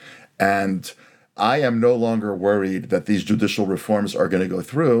resilient. And I am no longer worried that these judicial reforms are going to go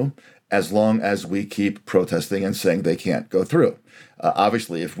through as long as we keep protesting and saying they can't go through.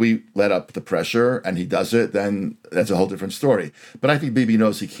 Obviously, if we let up the pressure and he does it, then that's a whole different story. But I think Bibi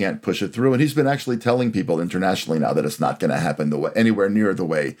knows he can't push it through. And he's been actually telling people internationally now that it's not going to happen anywhere near the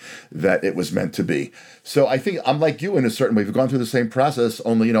way that it was meant to be. So I think I'm like you in a certain way. We've gone through the same process,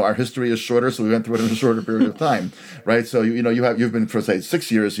 only, our history is shorter, so we went through it in a shorter period of time, right? So, you've been for, say,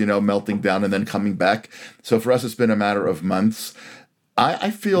 6 years, melting down and then coming back. So for us, it's been a matter of months.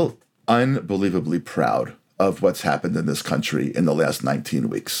 I feel unbelievably proud of what's happened in this country in the last 19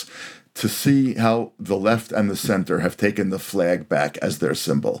 weeks. To see how the left and the center have taken the flag back as their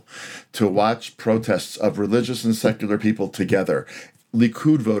symbol. To watch protests of religious and secular people together.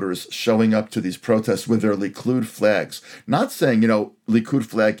 Likud voters showing up to these protests with their Likud flags. Not saying, Likud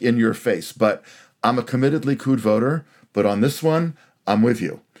flag in your face, but I'm a committed Likud voter, but on this one, I'm with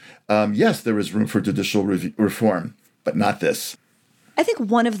you. Yes, there is room for judicial reform, but not this. I think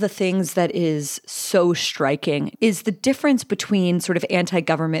one of the things that is so striking is the difference between sort of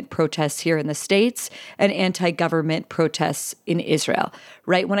anti-government protests here in the States and anti-government protests in Israel,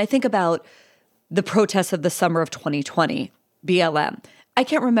 right? When I think about the protests of the summer of 2020, BLM, I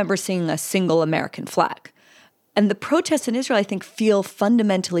can't remember seeing a single American flag. And the protests in Israel, I think, feel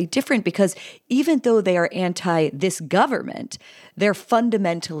fundamentally different because even though they are anti this government, they're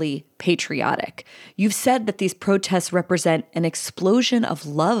fundamentally patriotic. You've said that these protests represent an explosion of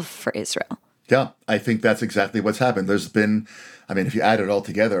love for Israel. Yeah, I think that's exactly what's happened. There's been, if you add it all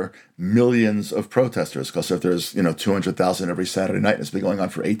together, millions of protesters, because if there's, 200,000 every Saturday night, and it's been going on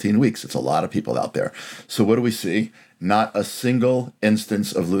for 18 weeks, it's a lot of people out there. So what do we see? Not a single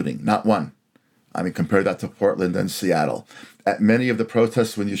instance of looting, not one. Compare that to Portland and Seattle. At many of the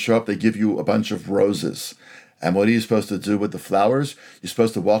protests, when you show up, they give you a bunch of roses. And what are you supposed to do with the flowers? You're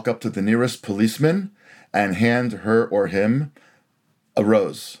supposed to walk up to the nearest policeman and hand her or him a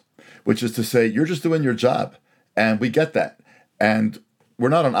rose, which is to say, you're just doing your job. And we get that. And we're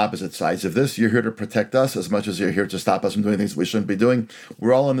not on opposite sides of this. You're here to protect us as much as you're here to stop us from doing things we shouldn't be doing.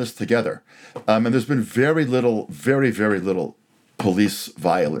 We're all in this together. And there's been very little, very, very little police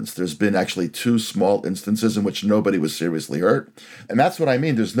violence. There's been actually 2 small instances in which nobody was seriously hurt. And that's what I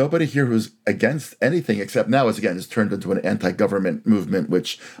mean. There's nobody here who's against anything, except now, it's turned into an anti-government movement,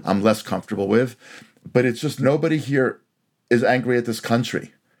 which I'm less comfortable with. But it's just nobody here is angry at this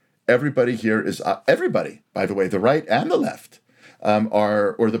country. Everybody here is, everybody, by the way, the right and the left,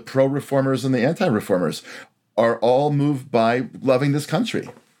 or the pro-reformers and the anti-reformers, are all moved by loving this country.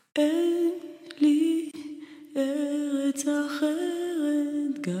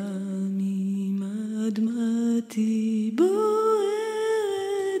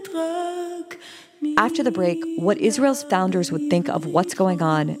 After the break, what Israel's founders would think of what's going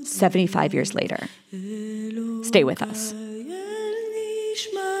on 75 years later. Stay with us.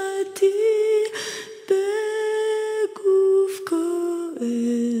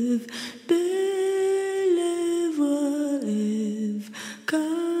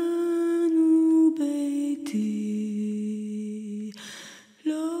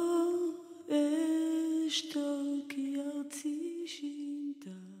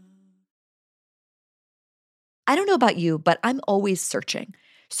 I don't know about you, but I'm always searching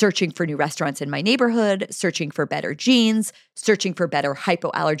searching for new restaurants in my neighborhood, searching for better jeans, searching for better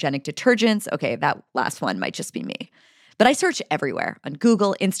hypoallergenic detergents. Okay, that last one might just be me. But I search everywhere on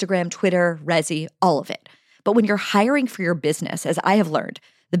Google, Instagram, Twitter, Resy, all of it. But when you're hiring for your business, as I have learned,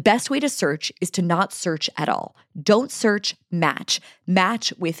 the best way to search is to not search at all. Don't search, match.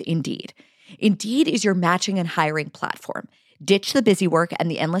 Match with Indeed. Indeed is your matching and hiring platform. Ditch the busy work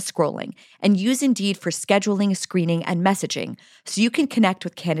and the endless scrolling, and use Indeed for scheduling, screening, and messaging so you can connect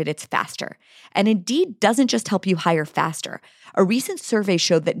with candidates faster. And Indeed doesn't just help you hire faster. A recent survey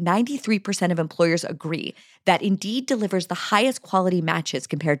showed that 93% of employers agree that Indeed delivers the highest quality matches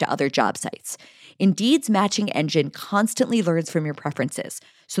compared to other job sites. Indeed's matching engine constantly learns from your preferences,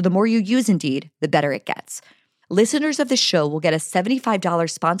 so the more you use Indeed, the better it gets. Listeners of the show will get a $75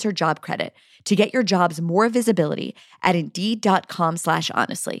 sponsored job credit to get your jobs more visibility at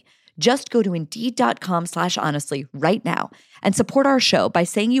Indeed.com/honestly. Just go to Indeed.com/honestly right now and support our show by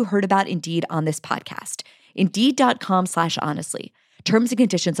saying you heard about Indeed on this podcast. Indeed.com/honestly. Terms and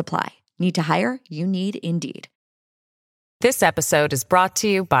conditions apply. Need to hire? You need Indeed. This episode is brought to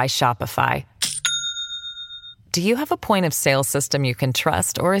you by Shopify. Do you have a point of sale system you can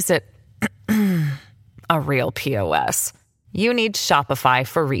trust, or is it a real POS? You need Shopify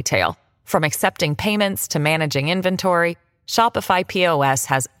for retail. From accepting payments to managing inventory, Shopify POS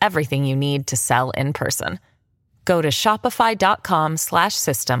has everything you need to sell in person. Go to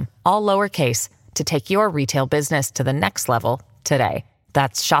shopify.com/system, all lowercase, to take your retail business to the next level today.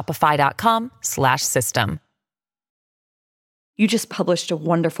 That's shopify.com/system. You just published a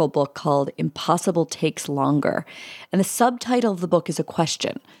wonderful book called Impossible Takes Longer, and the subtitle of the book is a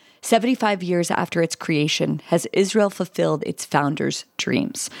question. 75 years after its creation, has Israel fulfilled its founders'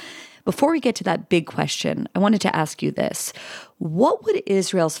 dreams? Before we get to that big question, I wanted to ask you this. What would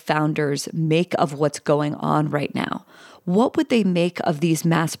Israel's founders make of what's going on right now? What would they make of these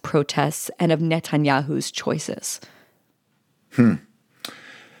mass protests and of Netanyahu's choices?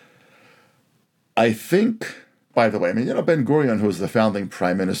 I think, by the way, Ben-Gurion, who was the founding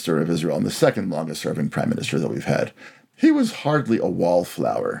prime minister of Israel and the second longest serving prime minister that we've had, he was hardly a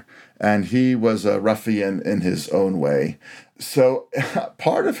wallflower, and he was a ruffian in his own way. So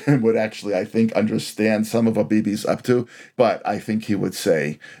part of him would actually, I think, understand some of what Bibi's up to, but I think he would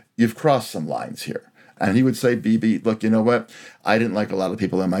say, you've crossed some lines here. And he would say, Bibi, look, you know what? I didn't like a lot of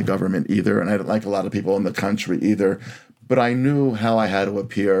people in my government either, and I didn't like a lot of people in the country either. But I knew how I had to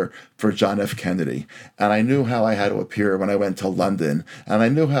appear for John F. Kennedy. And I knew how I had to appear when I went to London. And I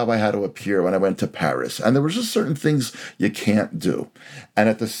knew how I had to appear when I went to Paris. And there were just certain things you can't do. And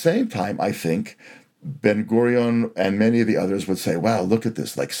at the same time, I think Ben-Gurion and many of the others would say, wow, look at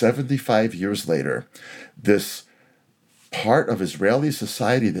this. Like 75 years later, this part of Israeli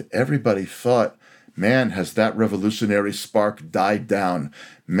society that everybody thought, man, has that revolutionary spark died down?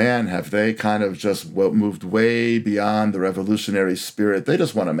 Man, have they kind of just moved way beyond the revolutionary spirit? They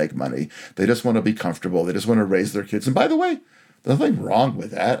just want to make money. They just want to be comfortable. They just want to raise their kids. And by the way, there's nothing wrong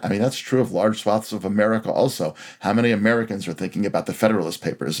with that. I mean, that's true of large swaths of America also. How many Americans are thinking about the Federalist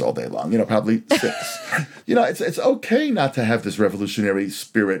Papers all day long? Probably 6. It's okay not to have this revolutionary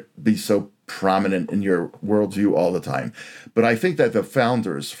spirit be so prominent in your worldview all the time. But I think that the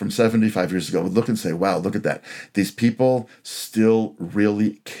founders from 75 years ago would look and say, wow, look at that. These people still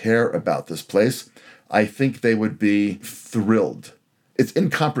really care about this place. I think they would be thrilled. It's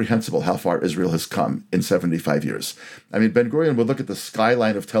incomprehensible how far Israel has come in 75 years. I mean, Ben-Gurion would look at the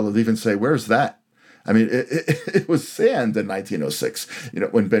skyline of Tel Aviv and say, where's that? I mean, it was sand in 1906.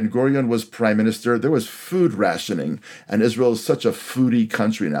 When Ben-Gurion was prime minister, there was food rationing, and Israel is such a foodie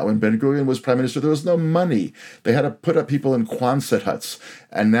country now. When Ben-Gurion was prime minister, there was no money. They had to put up people in Quonset huts.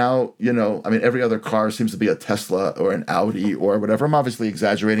 And now, every other car seems to be a Tesla or an Audi or whatever. I'm obviously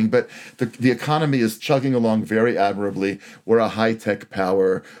exaggerating, but the economy is chugging along very admirably. We're a high-tech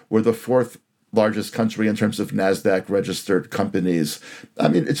power. We're the 4th largest country in terms of NASDAQ registered companies. I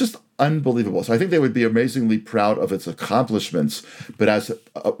mean, it's just unbelievable. So I think they would be amazingly proud of its accomplishments. But as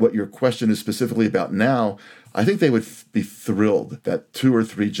what your question is specifically about now, I think they would be thrilled that 2 or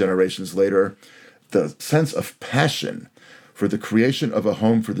 3 generations later, the sense of passion for the creation of a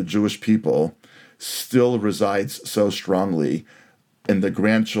home for the Jewish people still resides so strongly in the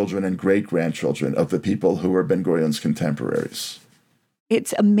grandchildren and great-grandchildren of the people who were Ben-Gurion's contemporaries.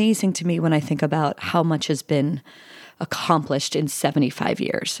 It's amazing to me when I think about how much has been accomplished in 75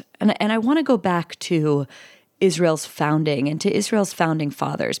 years. And I want to go back to Israel's founding and to Israel's founding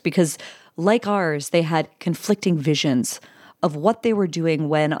fathers, because like ours, they had conflicting visions of what they were doing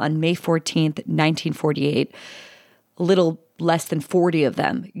when on May 14th, 1948, a little less than 40 of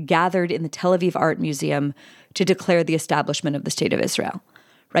them gathered in the Tel Aviv Art Museum to declare the establishment of the State of Israel.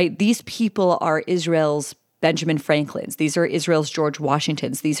 right? These people are Israel's Benjamin Franklins. These are Israel's George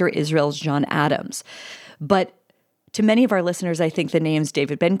Washingtons. These are Israel's John Adams. But to many of our listeners, I think the names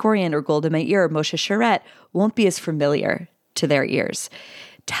David Ben-Gurion or Golda Meir or Moshe Sharett won't be as familiar to their ears.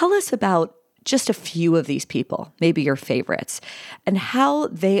 Tell us about just a few of these people, maybe your favorites, and how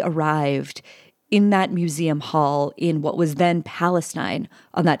they arrived in that museum hall in what was then Palestine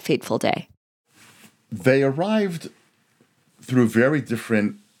on that fateful day. They arrived through very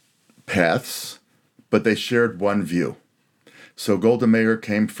different paths, but they shared one view. So Golda Meir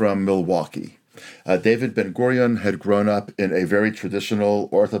came from Milwaukee. David Ben-Gurion had grown up in a very traditional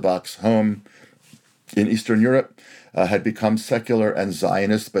Orthodox home in Eastern Europe, had become secular and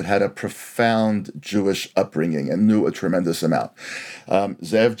Zionist, but had a profound Jewish upbringing and knew a tremendous amount.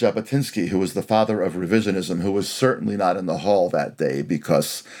 Zev Jabotinsky, who was the father of revisionism, who was certainly not in the hall that day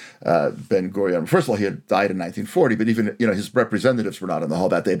because Ben-Gurion, first of all, he had died in 1940, but even his representatives were not in the hall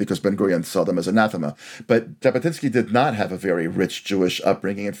that day because Ben-Gurion saw them as anathema. But Jabotinsky did not have a very rich Jewish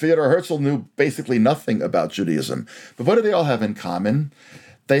upbringing, and Theodor Herzl knew basically nothing about Judaism. But what did they all have in common?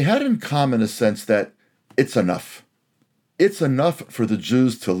 They had in common a sense that it's enough. It's enough for the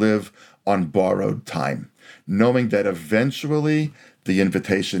Jews to live on borrowed time, knowing that eventually the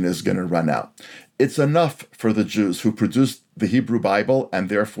invitation is going to run out. It's enough for the Jews who produced the Hebrew Bible and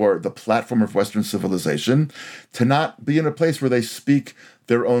therefore the platform of Western civilization to not be in a place where they speak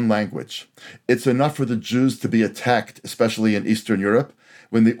their own language. It's enough for the Jews to be attacked, especially in Eastern Europe,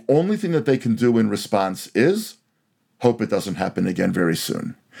 when the only thing that they can do in response is hope it doesn't happen again very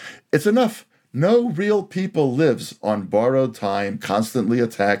soon. It's enough. No real people lives on borrowed time, constantly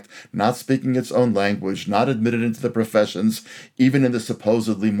attacked, not speaking its own language, not admitted into the professions, even in the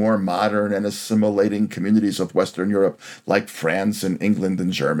supposedly more modern and assimilating communities of Western Europe, like France and England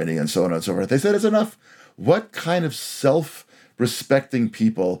and Germany and so on and so forth. They said it's enough. What kind of self-respecting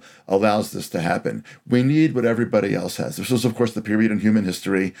people allows this to happen? We need what everybody else has. This was, of course, the period in human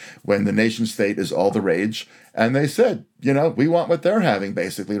history when the nation state is all the rage. And they said, we want what they're having,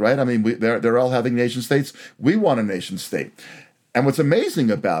 basically, right? I mean, they're all having nation states. We want a nation state. And what's amazing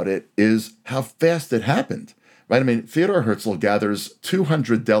about it is how fast it happened, right? I mean, Theodor Herzl gathers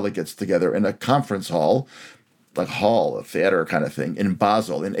 200 delegates together in a conference hall, like hall, a theater kind of thing, in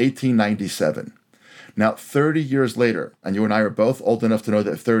Basel in 1897. Now, 30 years later, and you and I are both old enough to know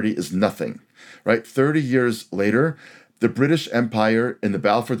that 30 is nothing, right? 30 years later, the British Empire in the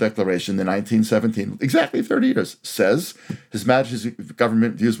Balfour Declaration in 1917, exactly 30 years, says His Majesty's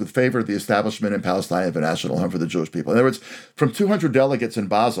government views with favor the establishment in Palestine of a national home for the Jewish people. In other words, from 200 delegates in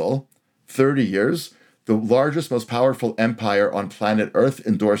Basel, 30 years, the largest, most powerful empire on planet Earth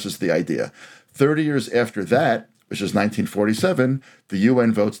endorses the idea. 30 years after that, which is 1947, the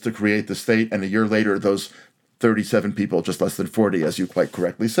UN votes to create the state, and a year later, those 37 people, just less than 40, as you quite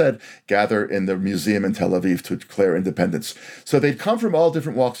correctly said, gather in the museum in Tel Aviv to declare independence. So they'd come from all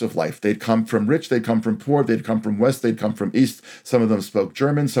different walks of life. They'd come from rich, they'd come from poor, they'd come from west, they'd come from east. Some of them spoke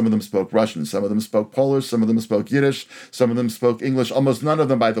German, some of them spoke Russian, some of them spoke Polish, some of them spoke Yiddish, some of them spoke English. Almost none of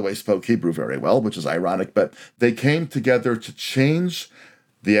them, by the way, spoke Hebrew very well, which is ironic, but they came together to change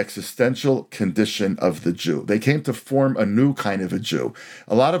the existential condition of the Jew. They came to form a new kind of a Jew.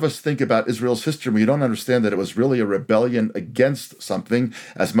 A lot of us think about Israel's history, we don't understand that it was really a rebellion against something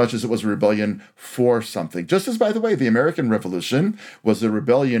as much as it was a rebellion for something. Just as, by the way, the American Revolution was a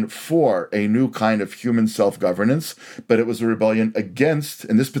rebellion for a new kind of human self-governance, but it was a rebellion against,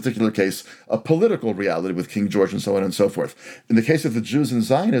 in this particular case, a political reality with King George and so on and so forth. In the case of the Jews in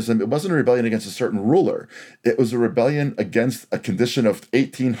Zionism, it wasn't a rebellion against a certain ruler. It was a rebellion against a condition of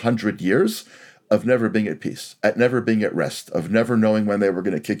 1,800 years of never being at peace, at never being at rest, of never knowing when they were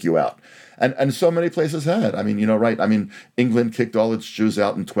going to kick you out. And so many places had. I mean, right? I mean, England kicked all its Jews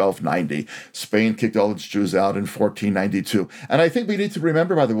out in 1290. Spain kicked all its Jews out in 1492. And I think we need to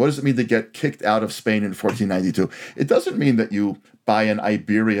remember, by the way, what does it mean to get kicked out of Spain in 1492? It doesn't mean that you buy an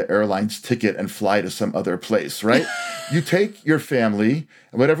Iberia Airlines ticket and fly to some other place, right? You take your family,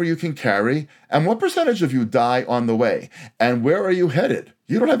 whatever you can carry, and what percentage of you die on the way? And where are you headed?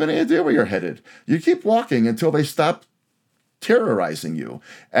 You don't have any idea where you're headed. You keep walking until they stop terrorizing you.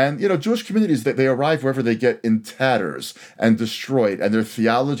 And, Jewish communities, they arrive wherever they get in tatters and destroyed, and their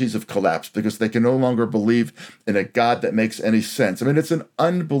theologies have collapsed because they can no longer believe in a God that makes any sense. I mean, it's an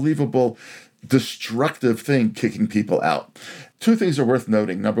unbelievable, destructive thing, kicking people out. Two things are worth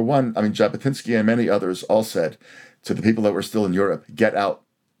noting. Number one, Jabotinsky and many others all said to the people that were still in Europe, get out.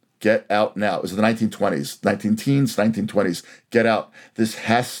 Get out now. It was the 1920s, 1920s, get out. This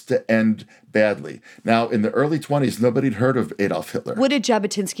has to end badly. Now, in the early 20s, nobody had heard of Adolf Hitler. What did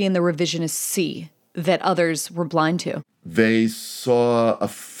Jabotinsky and the revisionists see that others were blind to? They saw a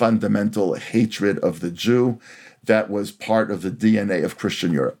fundamental hatred of the Jew that was part of the DNA of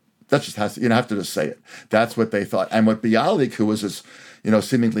Christian Europe. That just has to, have to just say it. That's what they thought. And what Bialik, who was this,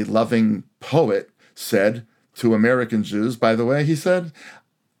 seemingly loving poet, said to American Jews, by the way, he said,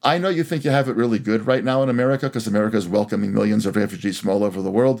 I know you think you have it really good right now in America because America is welcoming millions of refugees from all over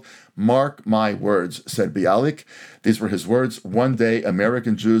the world. Mark my words, said Bialik. These were his words. One day,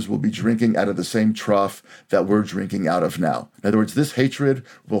 American Jews will be drinking out of the same trough that we're drinking out of now. In other words, this hatred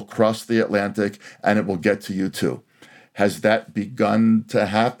will cross the Atlantic and it will get to you too. Has that begun to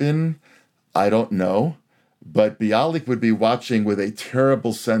happen? I don't know. But Bialik would be watching with a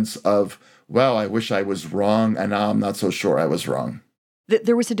terrible sense of, wow, I wish I was wrong, and now I'm not so sure I was wrong.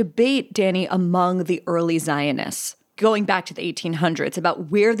 There was a debate, Danny, among the early Zionists, going back to the 1800s, about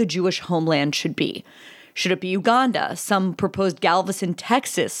where the Jewish homeland should be. Should it be Uganda? Some proposed Galveston,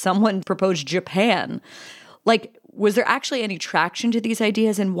 Texas. Someone proposed Japan. Was there actually any traction to these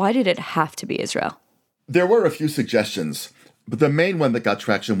ideas, and why did it have to be Israel? There were a few suggestions, but the main one that got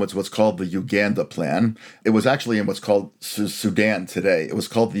traction was what's called the Uganda Plan. It was actually in what's called Sudan today. It was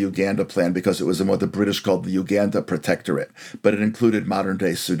called the Uganda Plan because it was in what the British called the Uganda Protectorate, but it included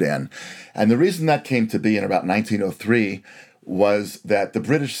modern-day Sudan. And the reason that came to be in about 1903 was that the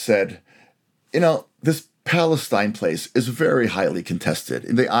British said, this Palestine place is very highly contested.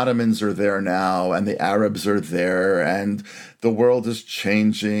 The Ottomans are there now, and the Arabs are there, and the world is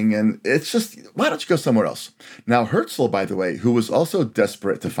changing, and it's just, why don't you go somewhere else? Now, Herzl, by the way, who was also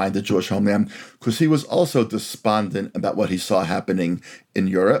desperate to find a Jewish homeland, because he was also despondent about what he saw happening in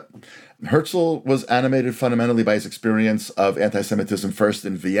Europe. Herzl was animated fundamentally by his experience of anti-Semitism first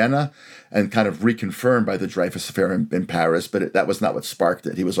in Vienna and kind of reconfirmed by the Dreyfus Affair in Paris, but that was not what sparked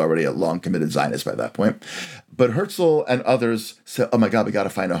it. He was already a long-committed Zionist by that point. But Herzl and others said, oh my God, we got to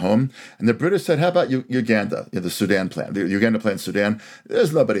find a home. And the British said, how about Uganda, the Sudan plan, the Uganda plan in Sudan?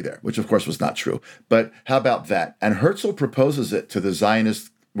 There's nobody there, which of course was not true. But how about that? And Herzl proposes it to the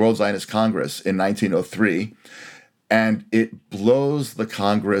World Zionist Congress in 1903, and it blows the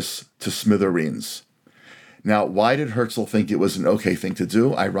Congress to smithereens. Now, why did Herzl think it was an okay thing to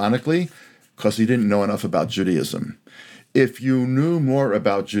do? Ironically, because he didn't know enough about Judaism. If you knew more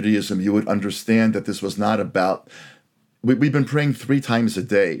about Judaism, you would understand that this was not about... We've been praying 3 times a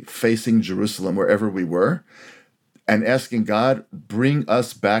day, facing Jerusalem wherever we were, and asking God, bring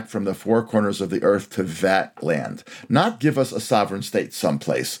us back from the 4 corners of the earth to that land. Not give us a sovereign state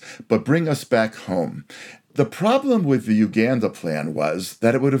someplace, but bring us back home. The problem with the Uganda plan was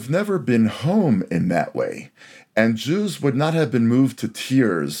that it would have never been home in that way, and Jews would not have been moved to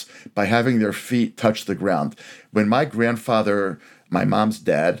tears by having their feet touch the ground. When my grandfather, my mom's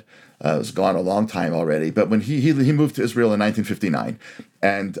dad, was gone a long time already, but when he moved to Israel in 1959,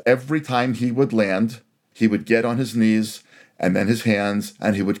 and every time he would land, he would get on his knees and then his hands,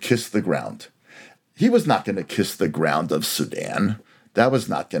 and he would kiss the ground. He was not going to kiss the ground of Sudan. That was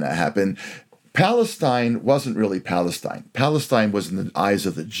not going to happen. Palestine wasn't really Palestine. Palestine was, in the eyes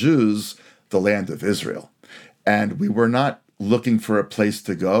of the Jews, the land of Israel. And we were not looking for a place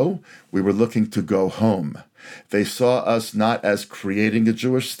to go. We were looking to go home. They saw us not as creating a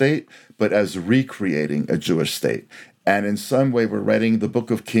Jewish state, but as recreating a Jewish state. And in some way, we're writing the Book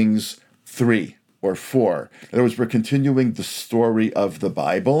of Kings 3 or 4. In other words, we're continuing the story of the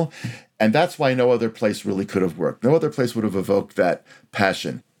Bible. And that's why no other place really could have worked. No other place would have evoked that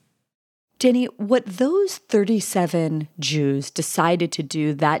passion. Danny, what those 37 Jews decided to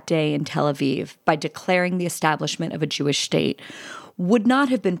do that day in Tel Aviv by declaring the establishment of a Jewish state would not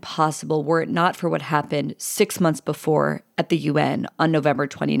have been possible were it not for what happened 6 months before at the UN on November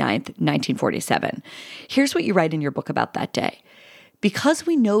 29th, 1947. Here's what you write in your book about that day. Because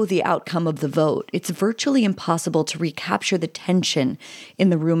we know the outcome of the vote, it's virtually impossible to recapture the tension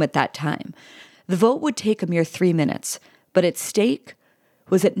in the room at that time. The vote would take a mere 3 minutes, but at stake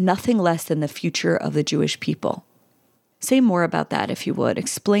was it nothing less than the future of the Jewish people. Say more about that, if you would.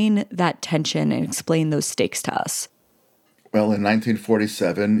 Explain that tension and explain those stakes to us. Well, in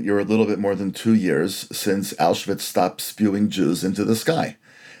 1947, you're a little bit more than 2 years since Auschwitz stopped spewing Jews into the sky.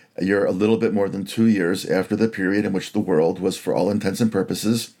 You're a little bit more than 2 years after the period in which the world was, for all intents and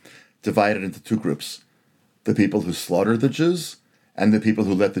purposes, divided into 2 groups. The people who slaughtered the Jews and the people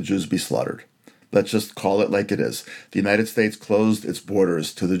who let the Jews be slaughtered. Let's just call it like it is. The United States closed its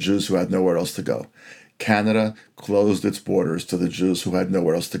borders to the Jews who had nowhere else to go. Canada closed its borders to the Jews who had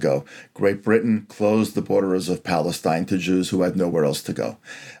nowhere else to go. Great Britain closed the borders of Palestine to Jews who had nowhere else to go.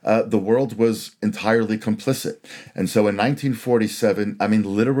 The world was entirely complicit. And so in 1947,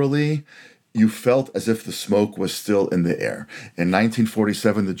 literally, you felt as if the smoke was still in the air. In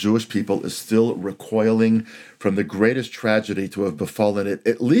 1947, the Jewish people is still recoiling from the greatest tragedy to have befallen it,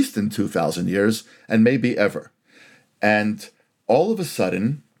 at least in 2,000 years, and maybe ever. And all of a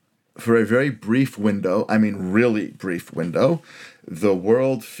sudden, for a very brief window, I mean really brief window, the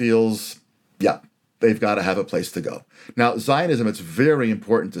world feels, they've got to have a place to go. Now, Zionism, it's very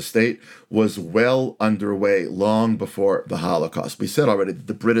important to state, was well underway long before the Holocaust. We said already that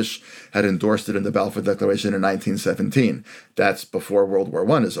the British had endorsed it in the Balfour Declaration in 1917. That's before World War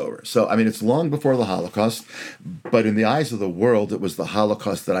I is over. So, I mean, it's long before the Holocaust, but in the eyes of the world, it was the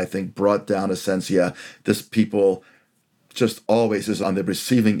Holocaust that I think brought down Essentia. This people just always is on the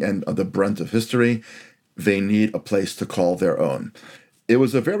receiving end of the brunt of history. They need a place to call their own. It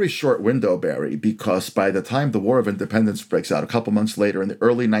was a very short window, Barry, because by the time the War of Independence breaks out, a couple months later, in the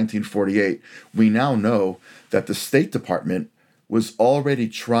early 1948, we now know that the State Department was already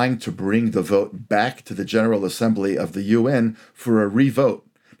trying to bring the vote back to the General Assembly of the UN for a revote.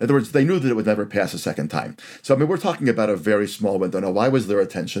 In other words, they knew that it would never pass a second time. So, I mean, we're talking about a very small window. Now, why was there a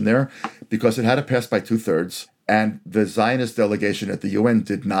tension there? Because it had to pass by 2/3, and the Zionist delegation at the UN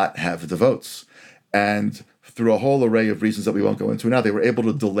did not have the votes. And through a whole array of reasons that we won't go into now, they were able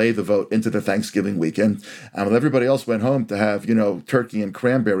to delay the vote into the Thanksgiving weekend. And when everybody else went home to have, turkey and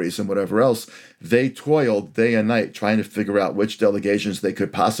cranberries and whatever else, they toiled day and night trying to figure out which delegations they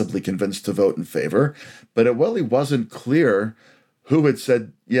could possibly convince to vote in favor. But it really wasn't clear who had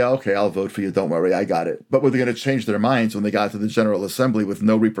said, yeah, okay, I'll vote for you, don't worry, I got it. But were they going to change their minds when they got to the General Assembly with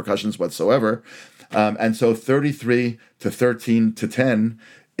no repercussions whatsoever? And so 33 to 13 to 10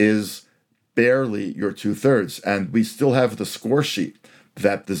 is barely your 2/3. And we still have the score sheet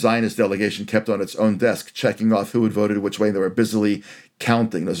that the Zionist delegation kept on its own desk, checking off who had voted which way. They were busily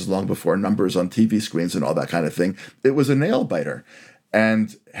counting. This is long before numbers on TV screens and all that kind of thing. It was a nail biter.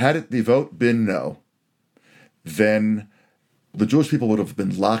 And had the vote been no, then the Jewish people would have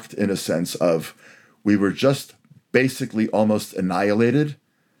been locked in a sense of, we were just basically almost annihilated,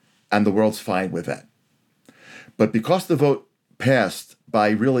 and the world's fine with that. But because the vote passed by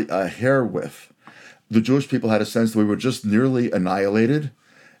really a hair width, the Jewish people had a sense that we were just nearly annihilated,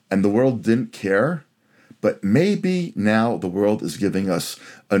 and the world didn't care. But maybe now the world is giving us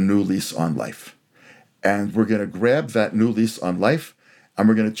a new lease on life. And we're going to grab that new lease on life, and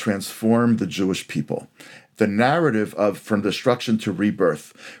we're going to transform the Jewish people. The narrative of from destruction to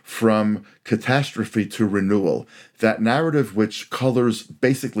rebirth, from catastrophe to renewal, that narrative which colors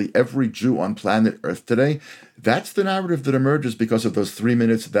basically every Jew on planet Earth today, that's the narrative that emerges because of those 3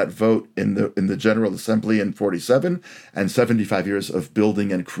 minutes of that vote in the General Assembly in 47 and 75 years of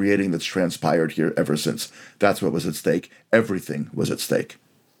building and creating that's transpired here ever since. That's what was at stake. Everything was at stake.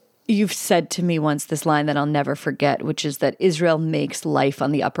 You've said to me once this line that I'll never forget, which is that Israel makes life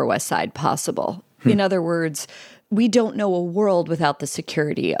on the Upper West Side possible. In other words, we don't know a world without the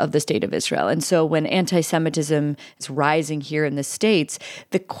security of the state of Israel. And so when anti-Semitism is rising here in the States,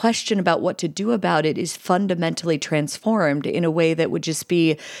 the question about what to do about it is fundamentally transformed in a way that would just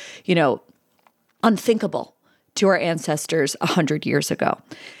be, unthinkable to our ancestors 100 years ago.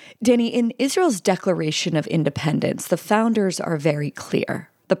 Danny, in Israel's Declaration of Independence, the founders are very clear.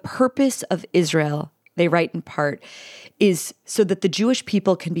 The purpose of Israel, they write in part, is so that the Jewish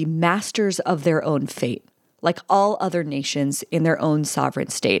people can be masters of their own fate, like all other nations in their own sovereign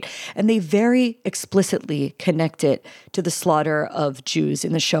state. And they very explicitly connect it to the slaughter of Jews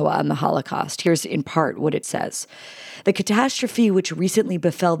in the Shoah and the Holocaust. Here's in part what it says. The catastrophe which recently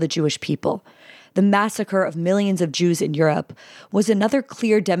befell the Jewish people, the massacre of millions of Jews in Europe, was another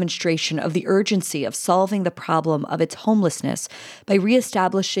clear demonstration of the urgency of solving the problem of its homelessness by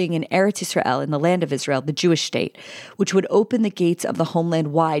reestablishing in Eretz Israel, in the land of Israel, the Jewish state, which would open the gates of the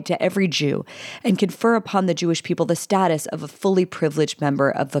homeland wide to every Jew and confer upon the Jewish people the status of a fully privileged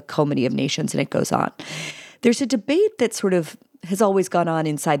member of the comity of nations. And it goes on. There's a debate that sort of has always gone on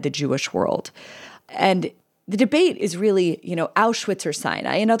inside the Jewish world. And the debate is really, Auschwitz or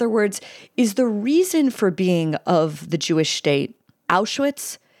Sinai. In other words, is the reason for being of the Jewish state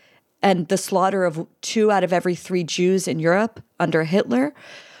Auschwitz and the slaughter of 2 out of every 3 Jews in Europe under Hitler?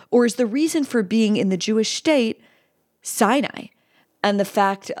 Or is the reason for being in the Jewish state Sinai and the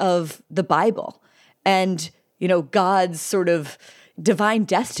fact of the Bible and, God's sort of divine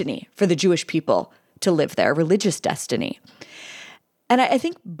destiny for the Jewish people to live there, religious destiny? And I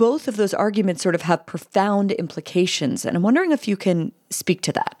think both of those arguments sort of have profound implications. And I'm wondering if you can speak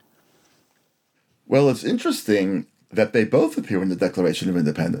to that. Well, it's interesting that they both appear in the Declaration of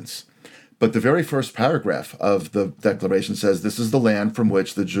Independence. But the very first paragraph of the Declaration says, this is the land from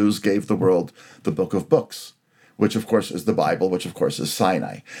which the Jews gave the world the book of books, which of course is the Bible, which of course is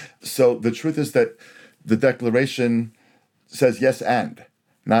Sinai. So the truth is that the Declaration says yes and,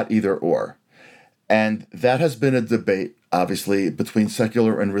 not either or. And that has been a debate, obviously, between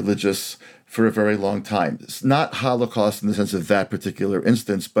secular and religious for a very long time. It's not Holocaust in the sense of that particular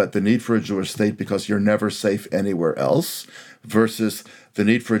instance, but the need for a Jewish state because you're never safe anywhere else, versus the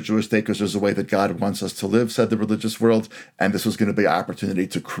need for a Jewish state because there's a way that God wants us to live, said the religious world, and this was going to be an opportunity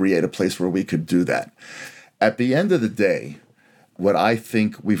to create a place where we could do that. At the end of the day, what I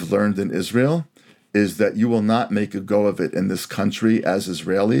think we've learned in Israel is that you will not make a go of it in this country as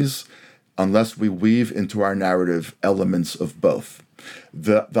Israelis unless we weave into our narrative elements of both.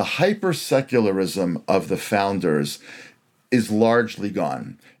 The hyper-secularism of the founders is largely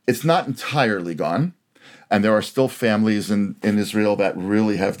gone. It's not entirely gone, and there are still families in Israel that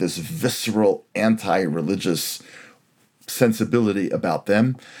really have this visceral anti-religious sensibility about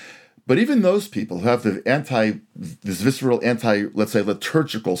them. But even those people who have this visceral let's say,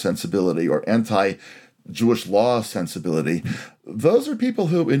 liturgical sensibility or anti-Jewish law sensibility, those are people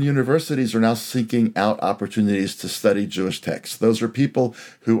who in universities are now seeking out opportunities to study Jewish texts. Those are people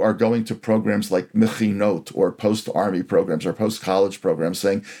who are going to programs like Mechinot or post-army programs or post-college programs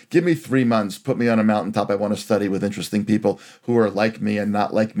saying, give me 3 months, put me on a mountaintop. I want to study with interesting people who are like me and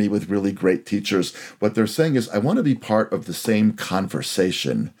not like me, with really great teachers. What they're saying is, I want to be part of the same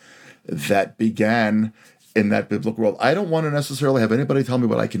conversation that began in that biblical world. I don't want to necessarily have anybody tell me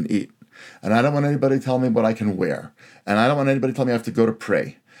what I can eat. And I don't want anybody tell me what I can wear. And I don't want anybody tell me I have to go to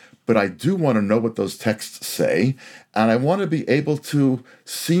pray. But I do want to know what those texts say. And I want to be able to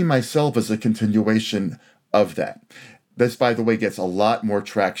see myself as a continuation of that. This, by the way, gets a lot more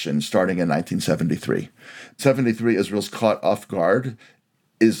traction starting in 1973. 73, Israel's caught off guard,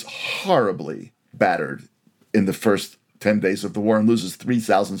 is horribly battered in the first 10 days of the war and loses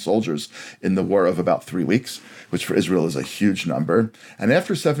 3,000 soldiers in the war of about 3 weeks, which for Israel is a huge number. And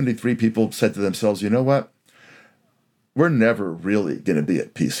after 73, people said to themselves, you know what? We're never really going to be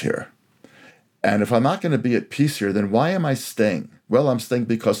at peace here. And if I'm not going to be at peace here, then why am I staying? Well, I'm staying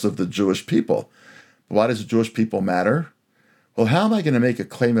because of the Jewish people. Why does the Jewish people matter? Well, how am I going to make a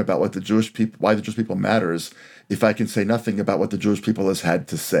claim about why the Jewish people matters if I can say nothing about what the Jewish people has had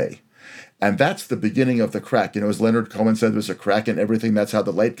to say? And that's the beginning of the crack. As Leonard Cohen said, there's a crack in everything. That's how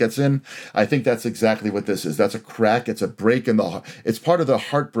the light gets in. I think that's exactly what this is. That's a crack. It's a break in it's part of the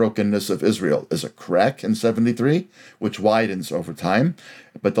heartbrokenness of Israel, is a crack in 73, which widens over time.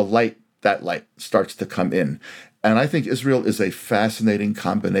 But that light starts to come in. And I think Israel is a fascinating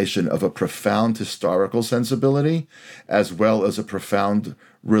combination of a profound historical sensibility as well as a profound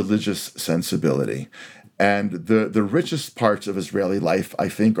religious sensibility. And the richest parts of Israeli life, I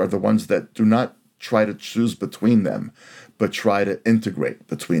think, are the ones that do not try to choose between them, but try to integrate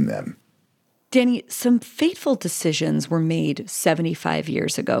between them. Danny, some fateful decisions were made 75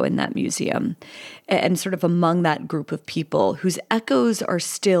 years ago in that museum, and sort of among that group of people whose echoes are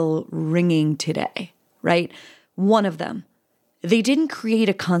still ringing today, right? One of them, they didn't create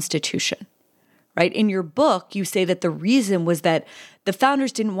a constitution. Right? In your book, you say that the reason was that the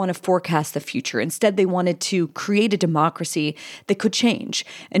founders didn't want to forecast the future. Instead, they wanted to create a democracy that could change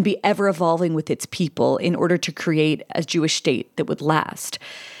and be ever evolving with its people in order to create a Jewish state that would last.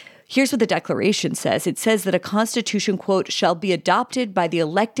 Here's what the Declaration says. It says that a constitution, quote, shall be adopted by the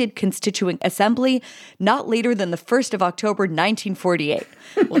elected Constituent Assembly not later than the 1st of October, 1948.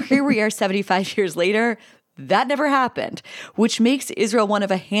 Well, here we are 75 years later. That never happened, which makes Israel one of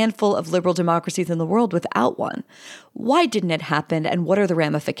a handful of liberal democracies in the world without one. Why didn't it happen, and what are the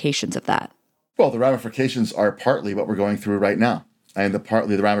ramifications of that? Well, the ramifications are partly what we're going through right now. And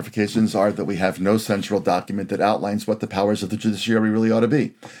partly the ramifications are that we have no central document that outlines what the powers of the judiciary really ought to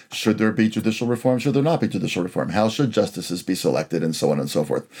be. Should there be judicial reform? Should there not be judicial reform? How should justices be selected? And so on and so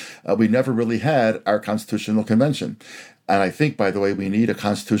forth. We never really had our constitutional convention. And I think, by the way, we need a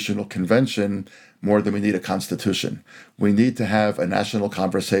constitutional convention more than we need a constitution. We need to have a national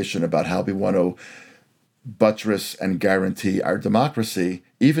conversation about how we want to buttress and guarantee our democracy,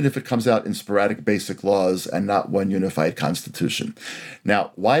 even if it comes out in sporadic basic laws and not one unified constitution.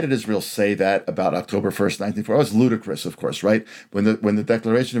 Now, why did Israel say that about October 1st, 1940? It was ludicrous, of course, right? When the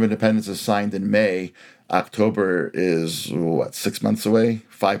Declaration of Independence is signed in May, October is, 6 months away?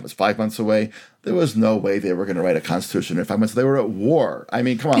 5 months away? There was no way they were going to write a constitution in 5 months. They were at war. I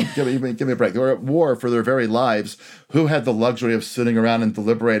mean, come on, give me a break. They were at war for their very lives. Who had the luxury of sitting around and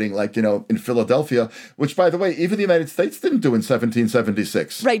deliberating, in Philadelphia, which, by the way, even the United States didn't do in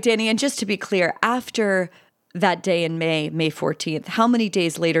 1776. Right, Danny. And just to be clear, after that day in May 14th, how many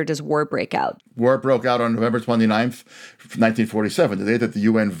days later does war break out? War broke out on November 29th, 1947, the day that the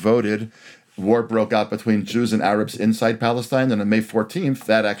UN voted war broke out between Jews and Arabs inside Palestine. And on May 14th,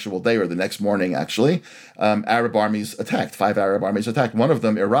 that actual day, or the next morning, actually, Arab armies attacked. 5 Arab armies attacked. One of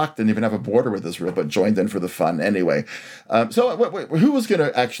them, Iraq, didn't even have a border with Israel, but joined in for the fun anyway. So who was going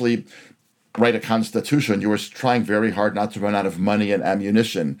to actually write a constitution? You were trying very hard not to run out of money and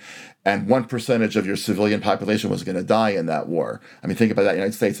ammunition. And 1% of your civilian population was going to die in that war. I mean, think about that.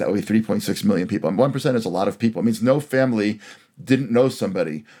 United States, that would be 3.6 million people. And 1% is a lot of people. It means no family didn't know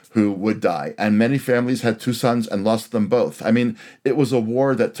somebody who would die. And many families had 2 sons and lost them both. I mean, it was a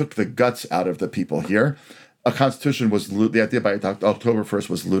war that took the guts out of the people here. A constitution was, the idea by October 1st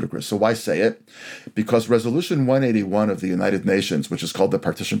was ludicrous. So why say it? Because Resolution 181 of the United Nations, which is called the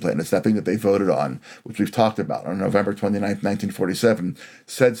Partition Plan, it's that thing that they voted on, which we've talked about on November 29th, 1947,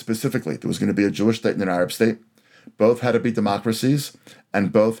 said specifically there was going to be a Jewish state and an Arab state. Both had to be democracies,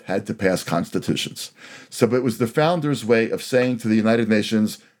 and both had to pass constitutions. So it was the founders' way of saying to the United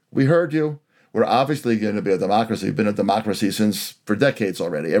Nations, we heard you. We're obviously going to be a democracy. We've been a democracy for decades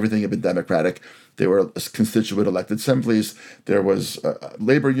already. Everything had been democratic. There were constituent elected assemblies. There was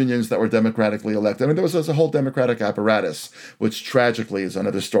labor unions that were democratically elected. I mean, there was a whole democratic apparatus, which tragically is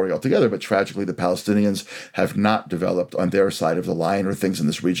another story altogether, but tragically the Palestinians have not developed on their side of the line, or things in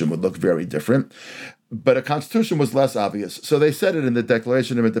this region would look very different. But a constitution was less obvious. So they said it in the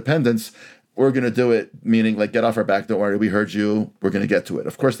Declaration of Independence, we're going to do it, meaning like, get off our back, don't worry, we heard you, we're going to get to it.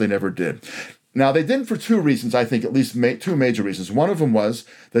 Of course, they never did. Now, they didn't for 2 reasons, I think, at least 2 major reasons. One of them was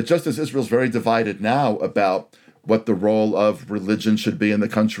that just as Israel's very divided now about what the role of religion should be in the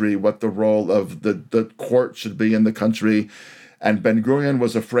country, what the role of the court should be in the country, and Ben-Gurion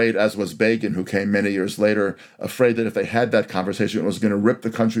was afraid, as was Begin, who came many years later, afraid that if they had that conversation, it was going to rip the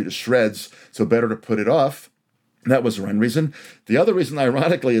country to shreds, so better to put it off. That was one reason. The other reason,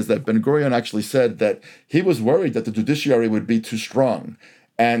 ironically, is that Ben-Gurion actually said that he was worried that the judiciary would be too strong.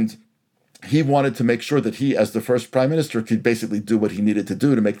 And he wanted to make sure that he, as the first prime minister, could basically do what he needed to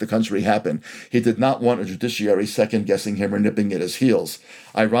do to make the country happen. He did not want a judiciary second-guessing him or nipping at his heels.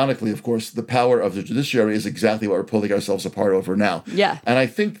 Ironically, of course, the power of the judiciary is exactly what we're pulling ourselves apart over now. Yeah. And I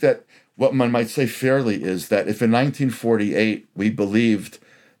think that what one might say fairly is that if in 1948 we believed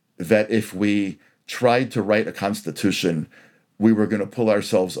that if we tried to write a constitution, we were going to pull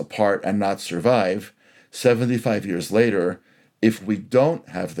ourselves apart and not survive, 75 years later, if we don't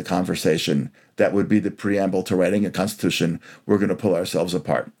have the conversation that would be the preamble to writing a constitution, we're going to pull ourselves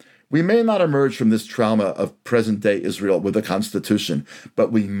apart. We may not emerge from this trauma of present-day Israel with a constitution,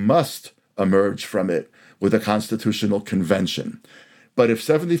 but we must emerge from it with a constitutional convention. But if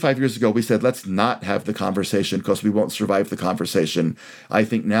 75 years ago we said, let's not have the conversation because we won't survive the conversation, I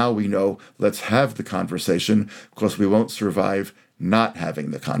think now we know, let's have the conversation because we won't survive not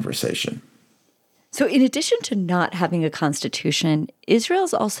having the conversation. So in addition to not having a constitution, Israel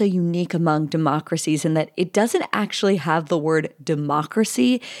is also unique among democracies in that it doesn't actually have the word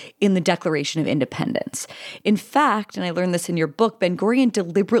democracy in the Declaration of Independence. In fact, and I learned this in your book, Ben-Gurion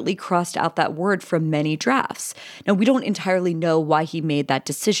deliberately crossed out that word from many drafts. Now, we don't entirely know why he made that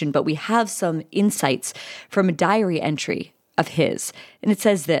decision, but we have some insights from a diary entry of his. And it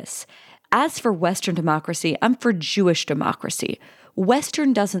says this: "As for Western democracy, I'm for Jewish democracy.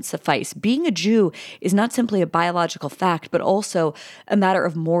 Western doesn't suffice. Being a Jew is not simply a biological fact, but also a matter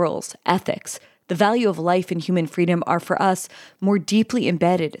of morals, ethics. The value of life and human freedom are for us more deeply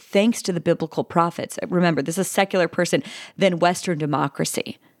embedded, thanks to the biblical prophets." Remember, this is a secular person, than Western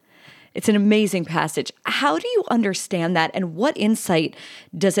democracy. It's an amazing passage. How do you understand that, and what insight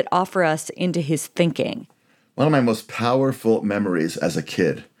does it offer us into his thinking? One of my most powerful memories as a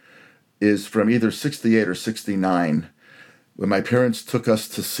kid is from either 68 or 69, when my parents took us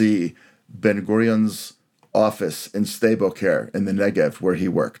to see Ben-Gurion's office in Sde Boker in the Negev where he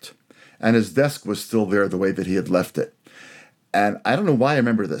worked. And his desk was still there the way that he had left it. And I don't know why I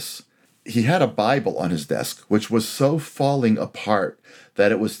remember this. He had a Bible on his desk, which was so falling apart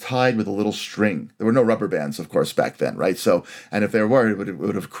that it was tied with a little string. There were no rubber bands, of course, back then, right? So, and if there were, it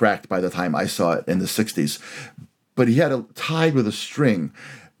would have cracked by the time I saw it in the 60s. But he had it tied with a string.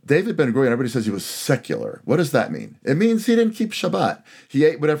 David Ben-Gurion, everybody says he was secular. What does that mean? It means he didn't keep Shabbat. He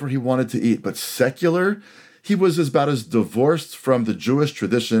ate whatever he wanted to eat. But secular, he was about as divorced from the Jewish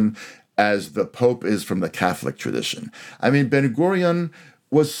tradition as the Pope is from the Catholic tradition. I mean, Ben-Gurion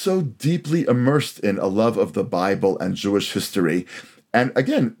was so deeply immersed in a love of the Bible and Jewish history. And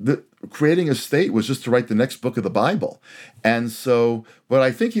again, creating a state was just to write the next book of the Bible. And so what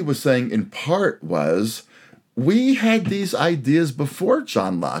I think he was saying in part was, we had these ideas before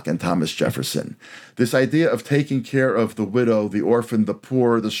John Locke and Thomas Jefferson. This idea of taking care of the widow, the orphan, the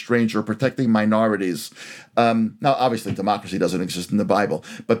poor, the stranger, protecting minorities. Now, obviously, democracy doesn't exist in the Bible,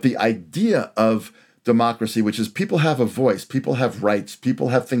 but the idea of democracy, which is people have a voice, people have rights, people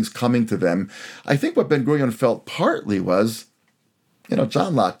have things coming to them. I think what Ben-Gurion felt partly was,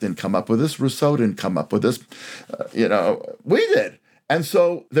 John Locke didn't come up with this, Rousseau didn't come up with this, we did. And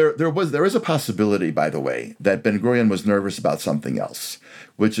so there is a possibility, by the way, that Ben-Gurion was nervous about something else,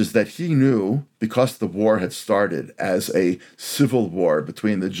 which is that he knew, because the war had started as a civil war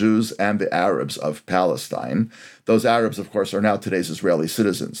between the Jews and the Arabs of Palestine. Those Arabs, of course, are now today's Israeli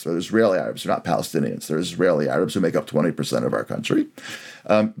citizens. They're Israeli Arabs, they're not Palestinians. They're Israeli Arabs who make up 20% of our country.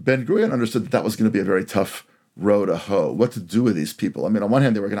 Ben-Gurion understood that was going to be a very tough row to hoe, what to do with these people. I mean, on one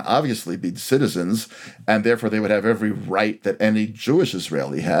hand, they were going to obviously be citizens, and therefore they would have every right that any Jewish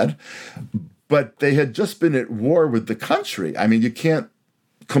Israeli had, but they had just been at war with the country. I mean, you can't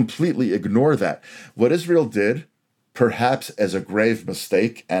completely ignore that. What Israel did, perhaps as a grave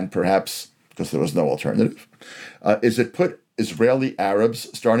mistake, and perhaps because there was no alternative, is it put Israeli Arabs,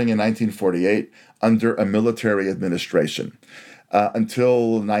 starting in 1948, under a military administration.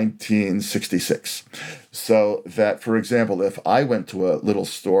 Until 1966. So that, for example, if I went to a little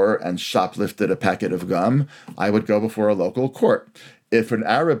store and shoplifted a packet of gum, I would go before a local court. If an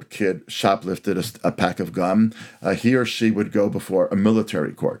Arab kid shoplifted a pack of gum, he or she would go before a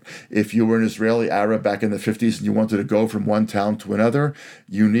military court. If you were an Israeli Arab back in the 50s and you wanted to go from one town to another,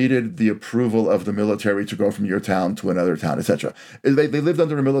 you needed the approval of the military to go from your town to another town, etc. They lived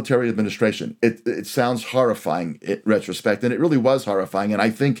under a military administration. It sounds horrifying in retrospect, and it really was horrifying, and I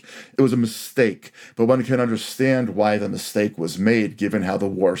think it was a mistake, but one can understand why the mistake was made given how the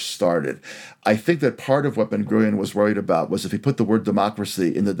war started. I think that part of what Ben-Gurion was worried about was if he put the word democracy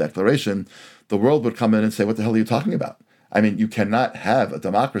in the declaration, the world would come in and say, what the hell are you talking about? I mean, you cannot have a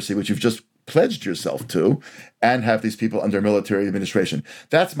democracy, which you've just pledged yourself to, and have these people under military administration.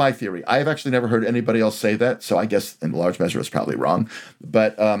 That's my theory. I have actually never heard anybody else say that, so I guess in large measure it's probably wrong.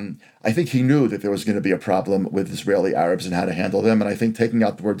 But I think he knew that there was going to be a problem with Israeli Arabs and how to handle them, and I think taking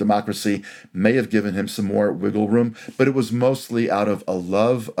out the word democracy may have given him some more wiggle room, but it was mostly out of a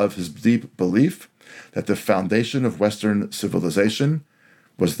love of his deep belief that the foundation of Western civilization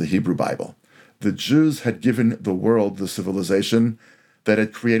was the Hebrew Bible. The Jews had given the world the civilization that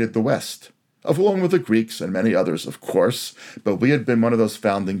had created the West, along with the Greeks and many others, of course, but we had been one of those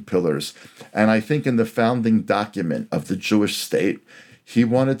founding pillars. And I think in the founding document of the Jewish state, he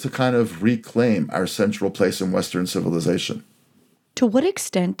wanted to kind of reclaim our central place in Western civilization. To what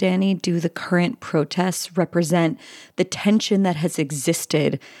extent, Danny, do the current protests represent the tension that has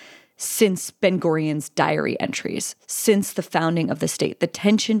existed since Ben-Gurion's diary entries, since the founding of the state, the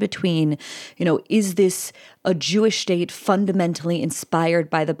tension between, is this a Jewish state fundamentally inspired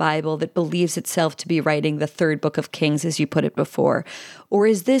by the Bible that believes itself to be writing the third book of Kings, as you put it before? Or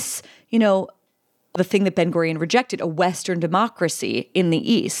is this, the thing that Ben-Gurion rejected, a Western democracy in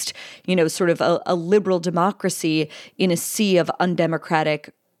the East, sort of a liberal democracy in a sea of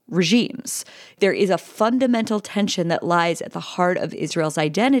undemocratic regimes? There is a fundamental tension that lies at the heart of Israel's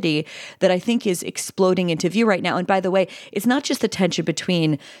identity that I think is exploding into view right now. And by the way, it's not just the tension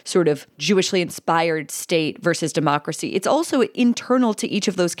between sort of Jewishly inspired state versus democracy. It's also internal to each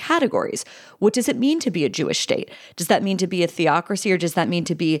of those categories. What does it mean to be a Jewish state? Does that mean to be a theocracy, or does that mean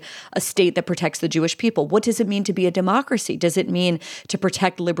to be a state that protects the Jewish people? What does it mean to be a democracy? Does it mean to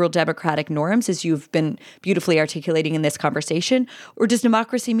protect liberal democratic norms, as you've been beautifully articulating in this conversation? Or does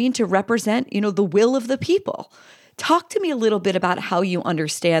democracy mean to represent, the will of the people? Talk to me a little bit about how you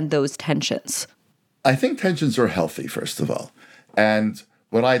understand those tensions. I think tensions are healthy, first of all. And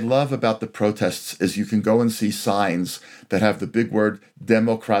what I love about the protests is you can go and see signs that have the big word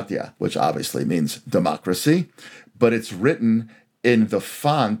demokratia, which obviously means democracy, but it's written in the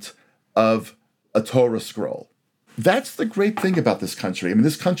font of a Torah scroll. That's the great thing about this country. I mean,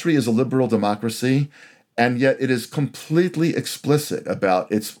 this country is a liberal democracy, and yet it is completely explicit about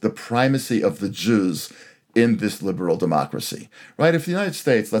the primacy of the Jews in this liberal democracy, right? If the United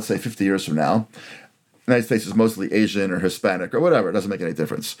States, let's say 50 years from now, the United States is mostly Asian or Hispanic or whatever, it doesn't make any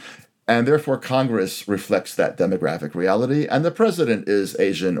difference. And therefore, Congress reflects that demographic reality, and the president is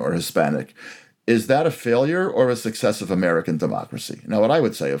Asian or Hispanic. Is that a failure or a success of American democracy? Now, what I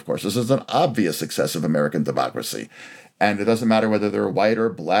would say, of course, this is an obvious success of American democracy. And it doesn't matter whether they're white or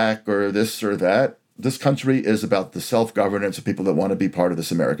black or this or that. This country is about the self-governance of people that want to be part of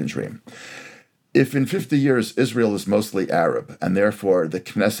this American dream. If in 50 years Israel is mostly Arab, and therefore the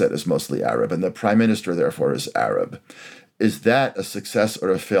Knesset is mostly Arab, and the prime minister therefore is Arab, is that a success or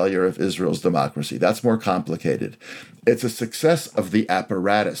a failure of Israel's democracy? That's more complicated. It's a success of the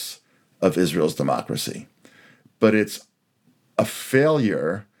apparatus of Israel's democracy, but it's a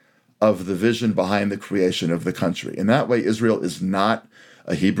failure of the vision behind the creation of the country. In that way, Israel is not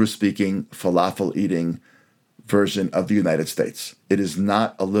a Hebrew-speaking, falafel-eating version of the United States. It is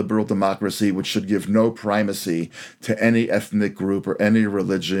not a liberal democracy which should give no primacy to any ethnic group or any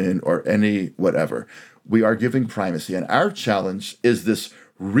religion or any whatever. We are giving primacy. And our challenge is this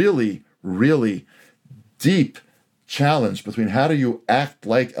really, really deep challenge between how do you act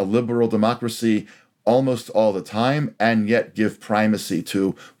like a liberal democracy almost all the time and yet give primacy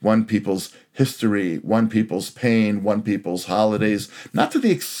to one people's history, one people's pain, one people's holidays, not to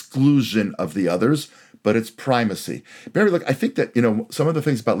the exclusion of the others, but it's primacy. Barry, look, I think that, some of the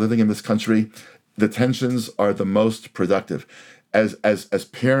things about living in this country, the tensions are the most productive. As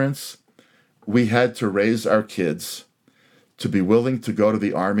parents, we had to raise our kids to be willing to go to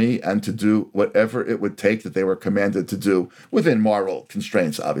the army and to do whatever it would take that they were commanded to do, within moral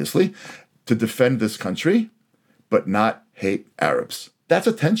constraints, obviously, to defend this country, but not hate Arabs. That's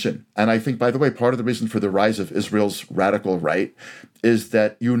a tension. And I think, by the way, part of the reason for the rise of Israel's radical right is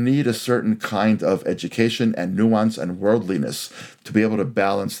that you need a certain kind of education and nuance and worldliness to be able to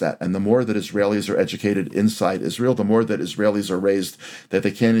balance that. And the more that Israelis are educated inside Israel, the more that Israelis are raised that they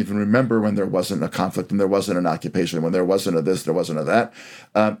can't even remember when there wasn't a conflict and there wasn't an occupation, when there wasn't a this, there wasn't a that.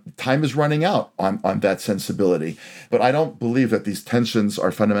 Time is running out on that sensibility. But I don't believe that these tensions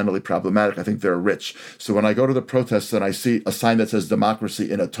are fundamentally problematic. I think they're rich. So when I go to the protests and I see a sign that says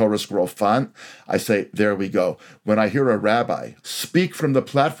democracy in a Torah scroll font, I say, there we go. When I hear a rabbi speak from the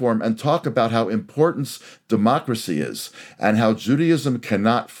platform and talk about how important democracy is and how Judaism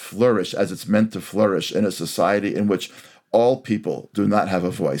cannot flourish as it's meant to flourish in a society in which all people do not have a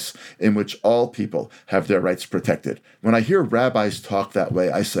voice, in which all people have their rights protected. When I hear rabbis talk that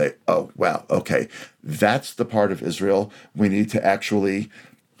way, I say, oh, wow, okay, that's the part of Israel we need to actually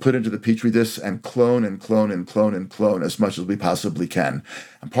put into the petri dish and clone and clone and clone and clone as much as we possibly can.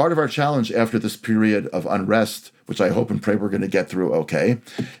 And part of our challenge after this period of unrest, which I hope and pray we're going to get through okay,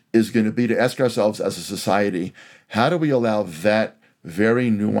 is going to be to ask ourselves as a society, how do we allow that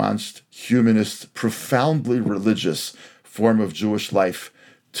very nuanced, humanist, profoundly religious form of Jewish life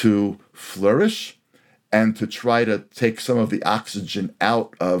to flourish and to try to take some of the oxygen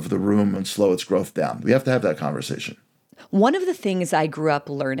out of the room and slow its growth down? We have to have that conversation. One of the things I grew up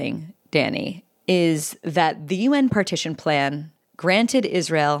learning, Danny, is that the UN partition plan granted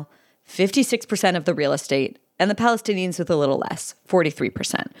Israel 56% of the real estate and the Palestinians with a little less,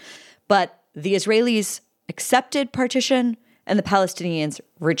 43%. But the Israelis accepted partition and the Palestinians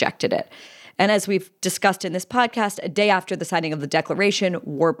rejected it. And as we've discussed in this podcast, a day after the signing of the declaration,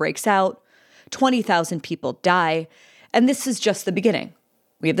 war breaks out, 20,000 people die, and this is just the beginning.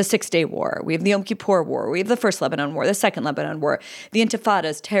 We have the Six-Day War, we have the Yom Kippur War, we have the First Lebanon War, the Second Lebanon War, the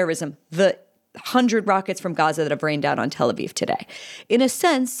Intifadas, terrorism, the 100 rockets from Gaza that have rained down on Tel Aviv today. In a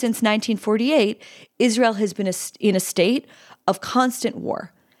sense, since 1948, Israel has been in a state of constant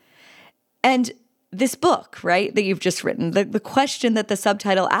war. And this book, right, that you've just written, the question that the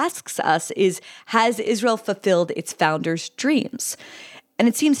subtitle asks us is, has Israel fulfilled its founders' dreams? And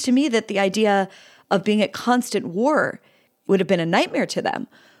it seems to me that the idea of being at constant war would have been a nightmare to them.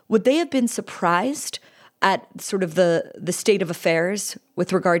 Would they have been surprised at sort of the state of affairs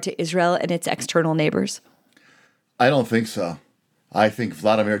with regard to Israel and its external neighbors? I don't think so. I think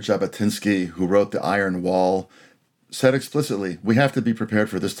Vladimir Jabotinsky, who wrote The Iron Wall, said explicitly, we have to be prepared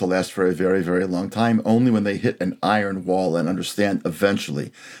for this to last for a very, very long time. Only when they hit an iron wall and understand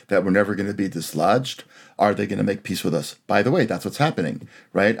eventually that we're never going to be dislodged are they going to make peace with us. By the way, that's what's happening,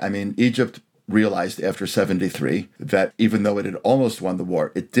 right? I mean, Egypt realized after 73 that even though it had almost won the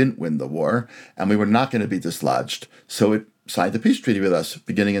war, it didn't win the war, and we were not going to be dislodged. So it signed a peace treaty with us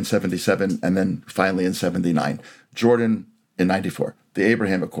beginning in 77 and then finally in 79. Jordan in 94, the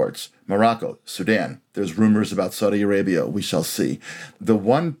Abraham Accords, Morocco, Sudan. There's rumors about Saudi Arabia. We shall see. The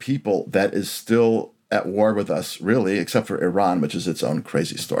one people that is still at war with us, really, except for Iran, which is its own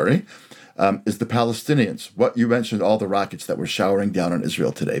crazy story, is the Palestinians. What you mentioned, all the rockets that were showering down on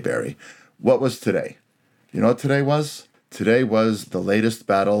Israel today, Barry. What was today? You know what today was? Today was the latest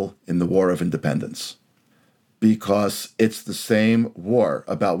battle in the War of Independence, because it's the same war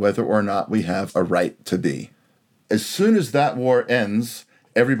about whether or not we have a right to be. As soon as that war ends,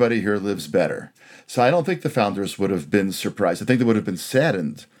 everybody here lives better. So I don't think the founders would have been surprised. I think they would have been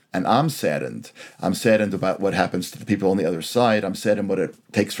saddened, and I'm saddened. I'm saddened about what happens to the people on the other side. I'm saddened what it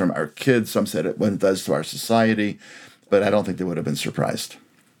takes from our kids. I'm saddened what it does to our society, but I don't think they would have been surprised.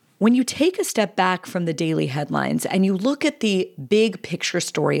 When you take a step back from the daily headlines and you look at the big picture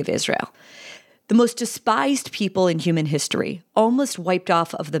story of Israel, the most despised people in human history, almost wiped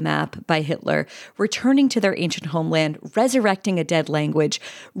off of the map by Hitler, returning to their ancient homeland, resurrecting a dead language,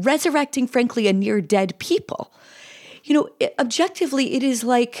 resurrecting, frankly, a near dead people. Objectively, it is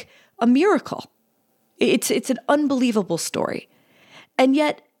like a miracle. It's an unbelievable story. And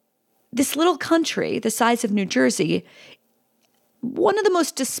yet, this little country, the size of New Jersey, one of the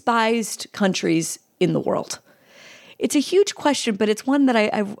most despised countries in the world. It's a huge question, but it's one that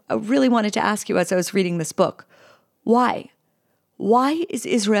I really wanted to ask you as I was reading this book. Why? Why is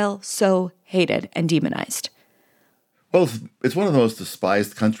Israel so hated and demonized? Well, it's one of the most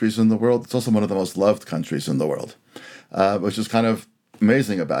despised countries in the world. It's also one of the most loved countries in the world, which is kind of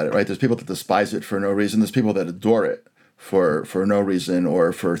amazing about it, right? There's people that despise it for no reason. There's people that adore it for no reason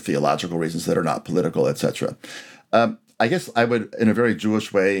or for theological reasons that are not political, etc. I guess I would, in a very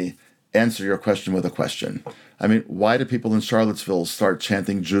Jewish way, answer your question with a question. I mean, why do people in Charlottesville start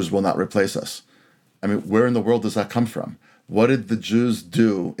chanting, "Jews will not replace us"? I mean, where in the world does that come from? What did the Jews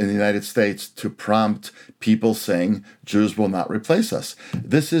do in the United States to prompt people saying, "Jews will not replace us"?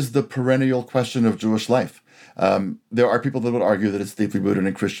 This is the perennial question of Jewish life. There are people that would argue that it's deeply rooted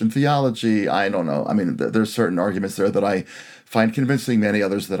in Christian theology. I don't know. I mean, there's certain arguments there that I find convincing, many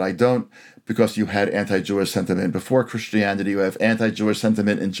others that I don't, because you had anti-Jewish sentiment before Christianity. You have anti-Jewish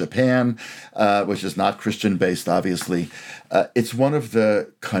sentiment in Japan, which is not Christian-based, obviously. It's one of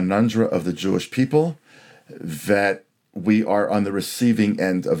the conundra of the Jewish people that we are on the receiving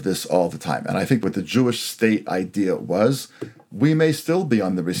end of this all the time. And I think what the Jewish state idea was, we may still be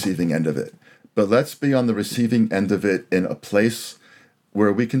on the receiving end of it. But let's be on the receiving end of it in a place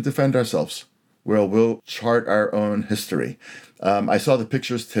where we can defend ourselves, where we'll chart our own history. I saw the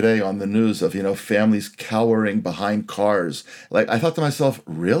pictures today on the news of, families cowering behind cars. Like, I thought to myself,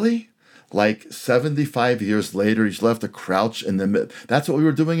 really? Like 75 years later, he's left to crouch in the mid. That's what we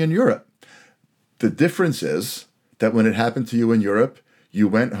were doing in Europe. The difference is that when it happened to you in Europe, you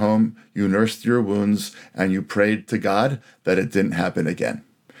went home, you nursed your wounds, and you prayed to God that it didn't happen again.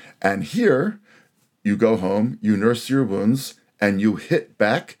 And here, you go home, you nurse your wounds, and you hit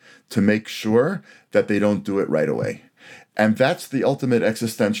back to make sure that they don't do it right away. And that's the ultimate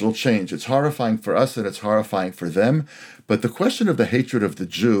existential change. It's horrifying for us and it's horrifying for them. But the question of the hatred of the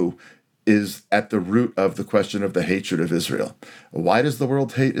Jew is at the root of the question of the hatred of Israel. Why does the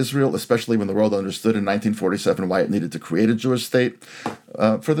world hate Israel, especially when the world understood in 1947 why it needed to create a Jewish state?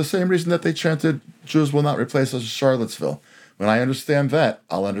 For the same reason that they chanted, "Jews will not replace us in Charlottesville." When I understand that,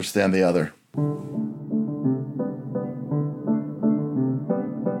 I'll understand the other.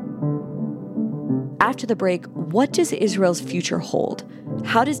 After the break, what does Israel's future hold?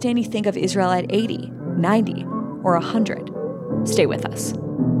 How does Danny think of Israel at 80, 90, or 100? Stay with us.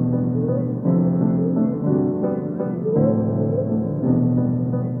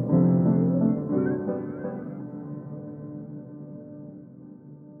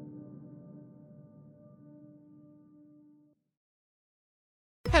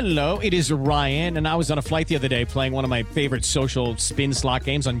 Hello, it is Ryan, and I was on a flight the other day playing one of my favorite social spin slot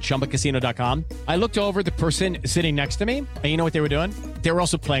games on ChumbaCasino.com. I looked over at the person sitting next to me, and you know what they were doing? They were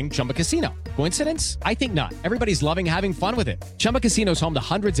also playing Chumba Casino. Coincidence? I think not. Everybody's loving having fun with it. Chumba Casino is home to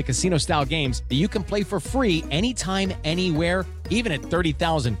hundreds of casino-style games that you can play for free anytime, anywhere, even at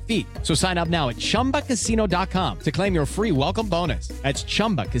 30,000 feet. So sign up now at ChumbaCasino.com to claim your free welcome bonus. That's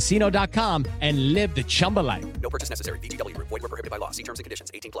ChumbaCasino.com and live the Chumba life. No purchase necessary. VGW. Void where prohibited by law. See terms and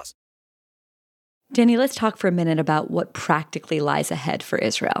conditions. 18+. Danny, let's talk for a minute about what practically lies ahead for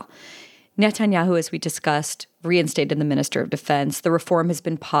Israel. Netanyahu, as we discussed, reinstated the Minister of Defense. The reform has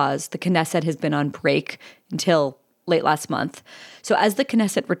been paused. The Knesset has been on break until late last month. So as the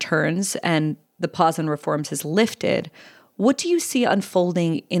Knesset returns and the pause on reforms has lifted, what do you see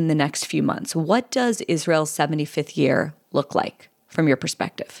unfolding in the next few months? What does Israel's 75th year look like from your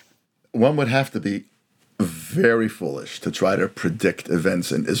perspective? One would have to be very foolish to try to predict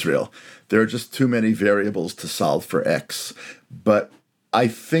events in Israel. There are just too many variables to solve for X. But I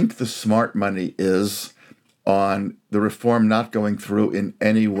think the smart money is on the reform not going through in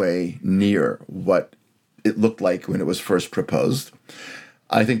any way near what it looked like when it was first proposed.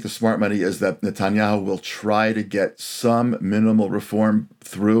 I think the smart money is that Netanyahu will try to get some minimal reform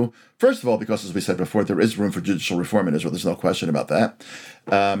through. First of all, because, as we said before, there is room for judicial reform in Israel. There's no question about that.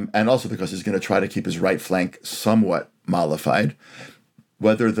 And also because he's going to try to keep his right flank somewhat mollified.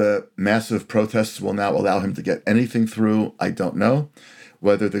 Whether the massive protests will now allow him to get anything through, I don't know.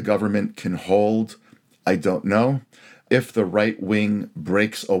 Whether the government can hold, I don't know. If the right wing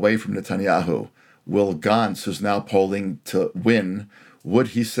breaks away from Netanyahu, will Gantz, who's now polling to win, Would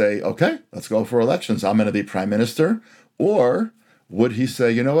he say, okay, let's go for elections, I'm going to be prime minister? Or would he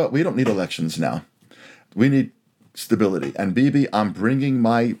say, you know what, we don't need elections now. We need stability. And Bibi, I'm bringing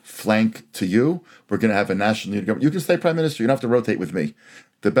my flank to you. We're going to have a national unity government. You can stay prime minister. You don't have to rotate with me.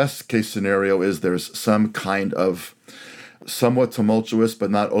 The best case scenario is there's some kind of somewhat tumultuous,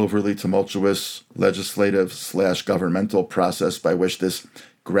 but not overly tumultuous legislative/governmental process by which this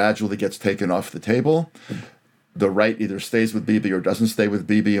gradually gets taken off the table. The right either stays with Bibi or doesn't stay with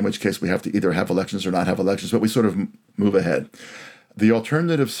Bibi, in which case we have to either have elections or not have elections, but we sort of move ahead. The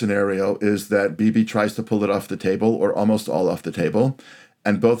alternative scenario is that Bibi tries to pull it off the table, or almost all off the table,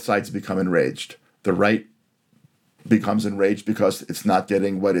 and both sides become enraged. The right becomes enraged because it's not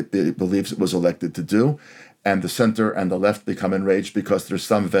getting what it believes it was elected to do, and the center and the left become enraged because there's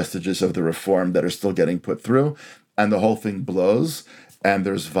some vestiges of the reform that are still getting put through, and the whole thing blows, and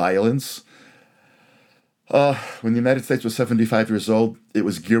there's violence. When the United States was 75 years old, it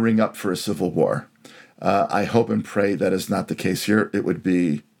was gearing up for a civil war. I hope and pray that is not the case here. It would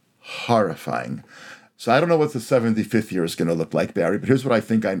be horrifying. So I don't know what the 75th year is going to look like, Barry, but here's what I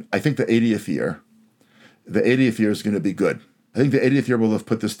think. I think the 80th year is going to be good. I think the 80th year will have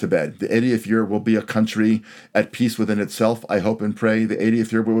put this to bed. The 80th year will be a country at peace within itself, I hope and pray. The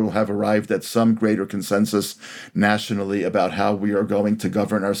 80th year we will have arrived at some greater consensus nationally about how we are going to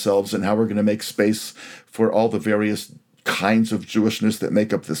govern ourselves and how we're going to make space for all the various kinds of Jewishness that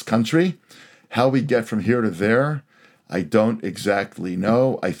make up this country. How we get from here to there, I don't exactly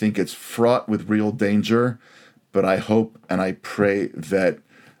know. I think it's fraught with real danger, but I hope and I pray that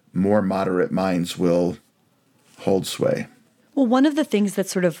more moderate minds will hold sway. Well, one of the things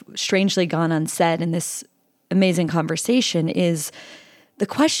that's sort of strangely gone unsaid in this amazing conversation is the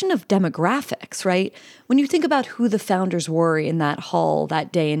question of demographics, right? When you think about who the founders were in that hall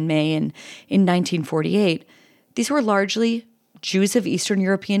that day in May in 1948, these were largely Jews of Eastern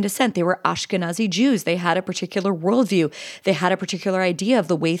European descent. They were Ashkenazi Jews. They had a particular worldview. They had a particular idea of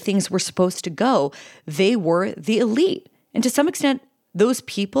the way things were supposed to go. They were the elite. And to some extent, those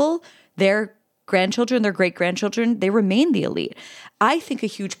people, their grandchildren, their great-grandchildren, they remain the elite. I think a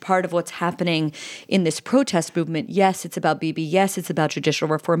huge part of what's happening in this protest movement, yes, it's about Bibi, yes, it's about judicial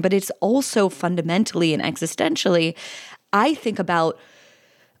reform, but it's also fundamentally and existentially, I think about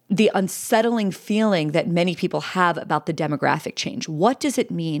the unsettling feeling that many people have about the demographic change. What does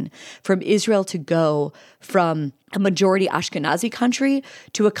it mean from Israel to go from a majority Ashkenazi country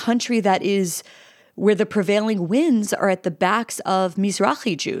to a country that is where the prevailing winds are at the backs of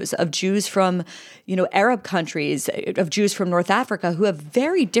Mizrahi Jews, of Jews from, Arab countries, of Jews from North Africa who have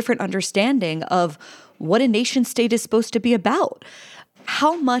very different understanding of what a nation state is supposed to be about?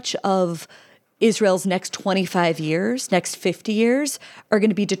 How much of Israel's next 25 years, next 50 years, are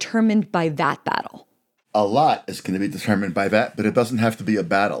going to be determined by that battle? A lot is going to be determined by that, but it doesn't have to be a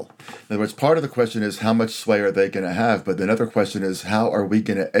battle. In other words, part of the question is how much sway are they going to have? But another question is how are we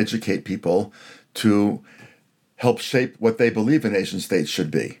going to educate people to help shape what they believe a nation state should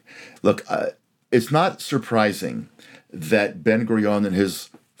be? Look, it's not surprising that Ben-Gurion and his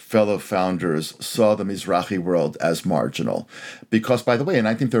fellow founders saw the Mizrahi world as marginal. Because, by the way, in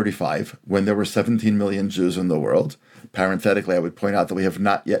 1935, when there were 17 million Jews in the world, parenthetically, I would point out that we have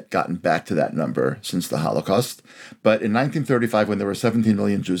not yet gotten back to that number since the Holocaust. But in 1935, when there were 17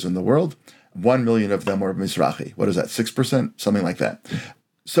 million Jews in the world, 1 million of them were Mizrahi. What is that, 6%? Something like that.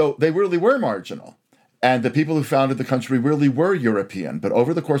 So they really were marginal. And the people who founded the country really were European. But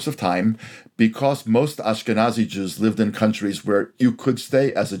over the course of time, because most Ashkenazi Jews lived in countries where you could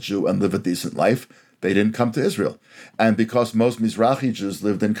stay as a Jew and live a decent life, they didn't come to Israel. And because most Mizrahi Jews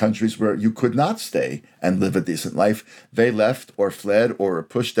lived in countries where you could not stay and live a decent life, they left or fled or were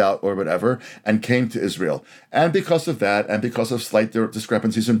pushed out or whatever and came to Israel. And because of that, and because of slight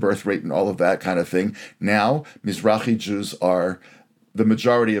discrepancies in birth rate and all of that kind of thing, now Mizrahi Jews are the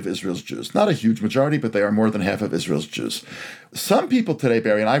majority of Israel's Jews. Not a huge majority, but they are more than half of Israel's Jews. Some people today,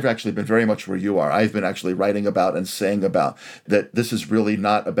 Barry, and I've actually been very much where you are, I've been actually writing about and saying about that this is really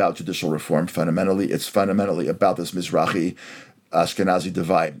not about judicial reform fundamentally. It's fundamentally about this Mizrahi Ashkenazi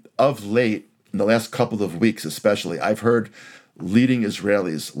divide. Of late, in the last couple of weeks especially, I've heard leading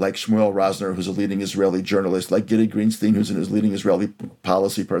Israelis like Shmuel Rosner, who's a leading Israeli journalist, like Gidi Greenstein, who's a leading Israeli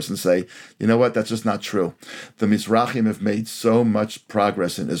policy person, say, you know what, that's just not true. The Mizrahim have made so much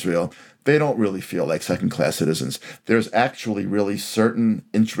progress in Israel, they don't really feel like second-class citizens. There's actually really certain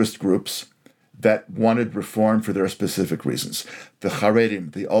interest groups that wanted reform for their specific reasons. The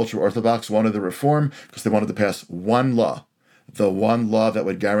Haredim, the ultra-Orthodox, wanted the reform because they wanted to pass one law, the one law that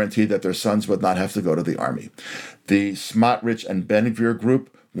would guarantee that their sons would not have to go to the army. The Smotrich and Ben Gvir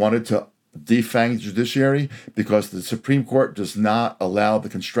group wanted to defang the judiciary because the Supreme Court does not allow the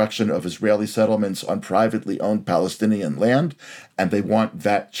construction of Israeli settlements on privately owned Palestinian land, and they want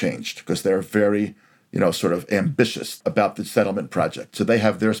that changed because they're very, sort of ambitious about the settlement project. So they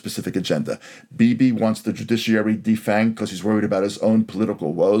have their specific agenda. Bibi wants the judiciary defanged because he's worried about his own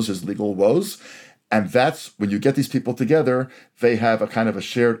political woes, his legal woes. And that's when you get these people together, they have a kind of a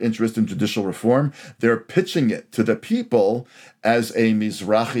shared interest in judicial reform. They're pitching it to the people as a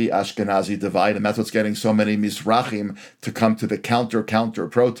Mizrahi-Ashkenazi divide, and that's what's getting so many Mizrahim to come to the counter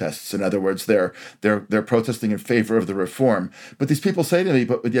protests. In other words, they're protesting in favor of the reform. But these people say to me,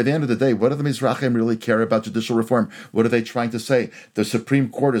 but at the end of the day, what do the Mizrahim really care about judicial reform? What are they trying to say? The Supreme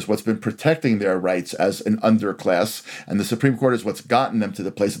Court is what's been protecting their rights as an underclass, and the Supreme Court is what's gotten them to the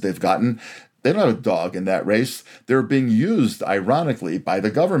place that they've gotten. They don't have a dog in that race. They're being used, ironically, by the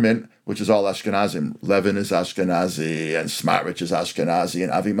government, which is all Ashkenazim. Levin is Ashkenazi, and Smotrich is Ashkenazi,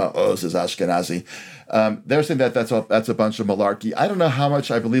 and Avi Maoz is Ashkenazi. They're saying that that's a bunch of malarkey. I don't know how much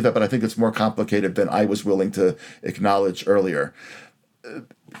I believe that, but I think it's more complicated than I was willing to acknowledge earlier.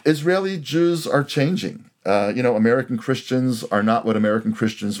 Israeli Jews are changing. American Christians are not what American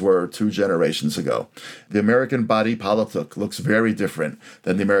Christians were 2 generations ago. The American body politic looks very different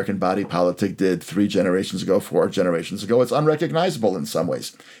than the American body politic did 3 generations ago, 4 generations ago. It's unrecognizable in some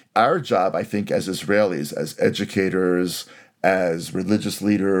ways. Our job, I think, as Israelis, as educators, as religious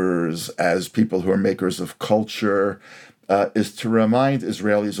leaders, as people who are makers of culture, is to remind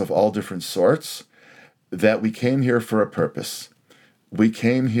Israelis of all different sorts that we came here for a purpose. We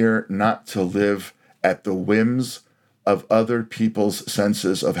came here not to live at the whims of other people's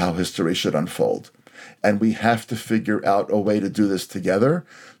senses of how history should unfold. And we have to figure out a way to do this together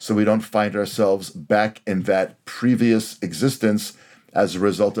so we don't find ourselves back in that previous existence as a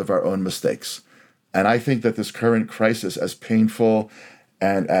result of our own mistakes. And I think that this current crisis, as painful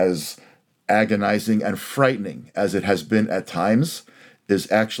and as agonizing and frightening as it has been at times,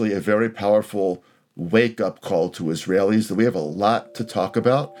 is actually a very powerful wake-up call to Israelis that we have a lot to talk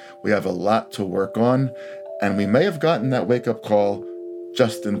about, we have a lot to work on, and we may have gotten that wake-up call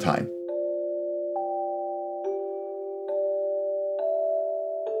just in time.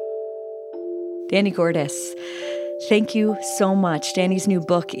 Danny Gordis, thank you so much. Danny's new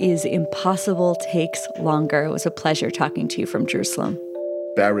book is Impossible Takes Longer. It was a pleasure talking to you from Jerusalem.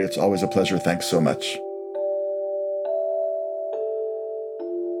 Barry, it's always a pleasure. Thanks so much.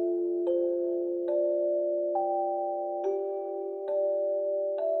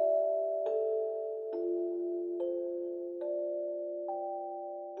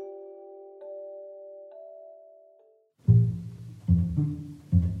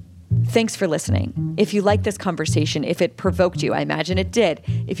 Thanks for listening. If you liked this conversation, if it provoked you, I imagine it did,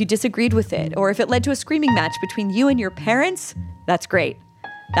 if you disagreed with it, or if it led to a screaming match between you and your parents, that's great.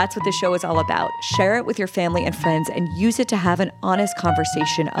 That's what this show is all about. Share it with your family and friends and use it to have an honest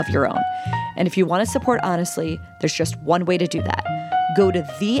conversation of your own. And if you want to support honestly, there's just one way to do that. Go to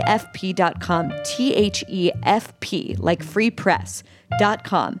thefp.com, THEFP, like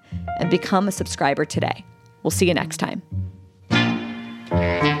freepress.com, and become a subscriber today. We'll see you next time.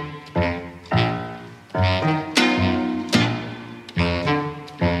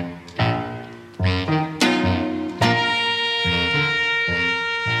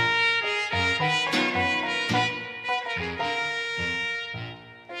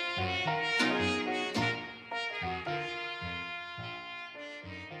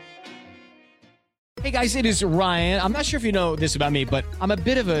 Hey guys, it is Ryan. I'm not sure if you know this about me, but I'm a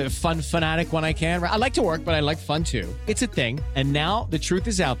bit of a fun fanatic when I can. I like to work, but I like fun too. It's a thing. And now the truth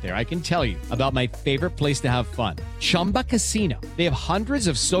is out there. I can tell you about my favorite place to have fun. Chumba Casino. They have hundreds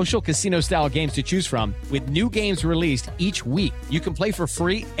of social casino style games to choose from with new games released each week. You can play for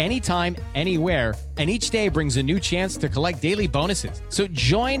free anytime, anywhere. And each day brings a new chance to collect daily bonuses. So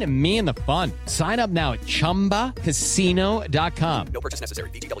join me in the fun. Sign up now at ChumbaCasino.com. No purchase necessary.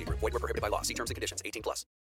 VGW. Void where prohibited by law. See terms and conditions. 18+.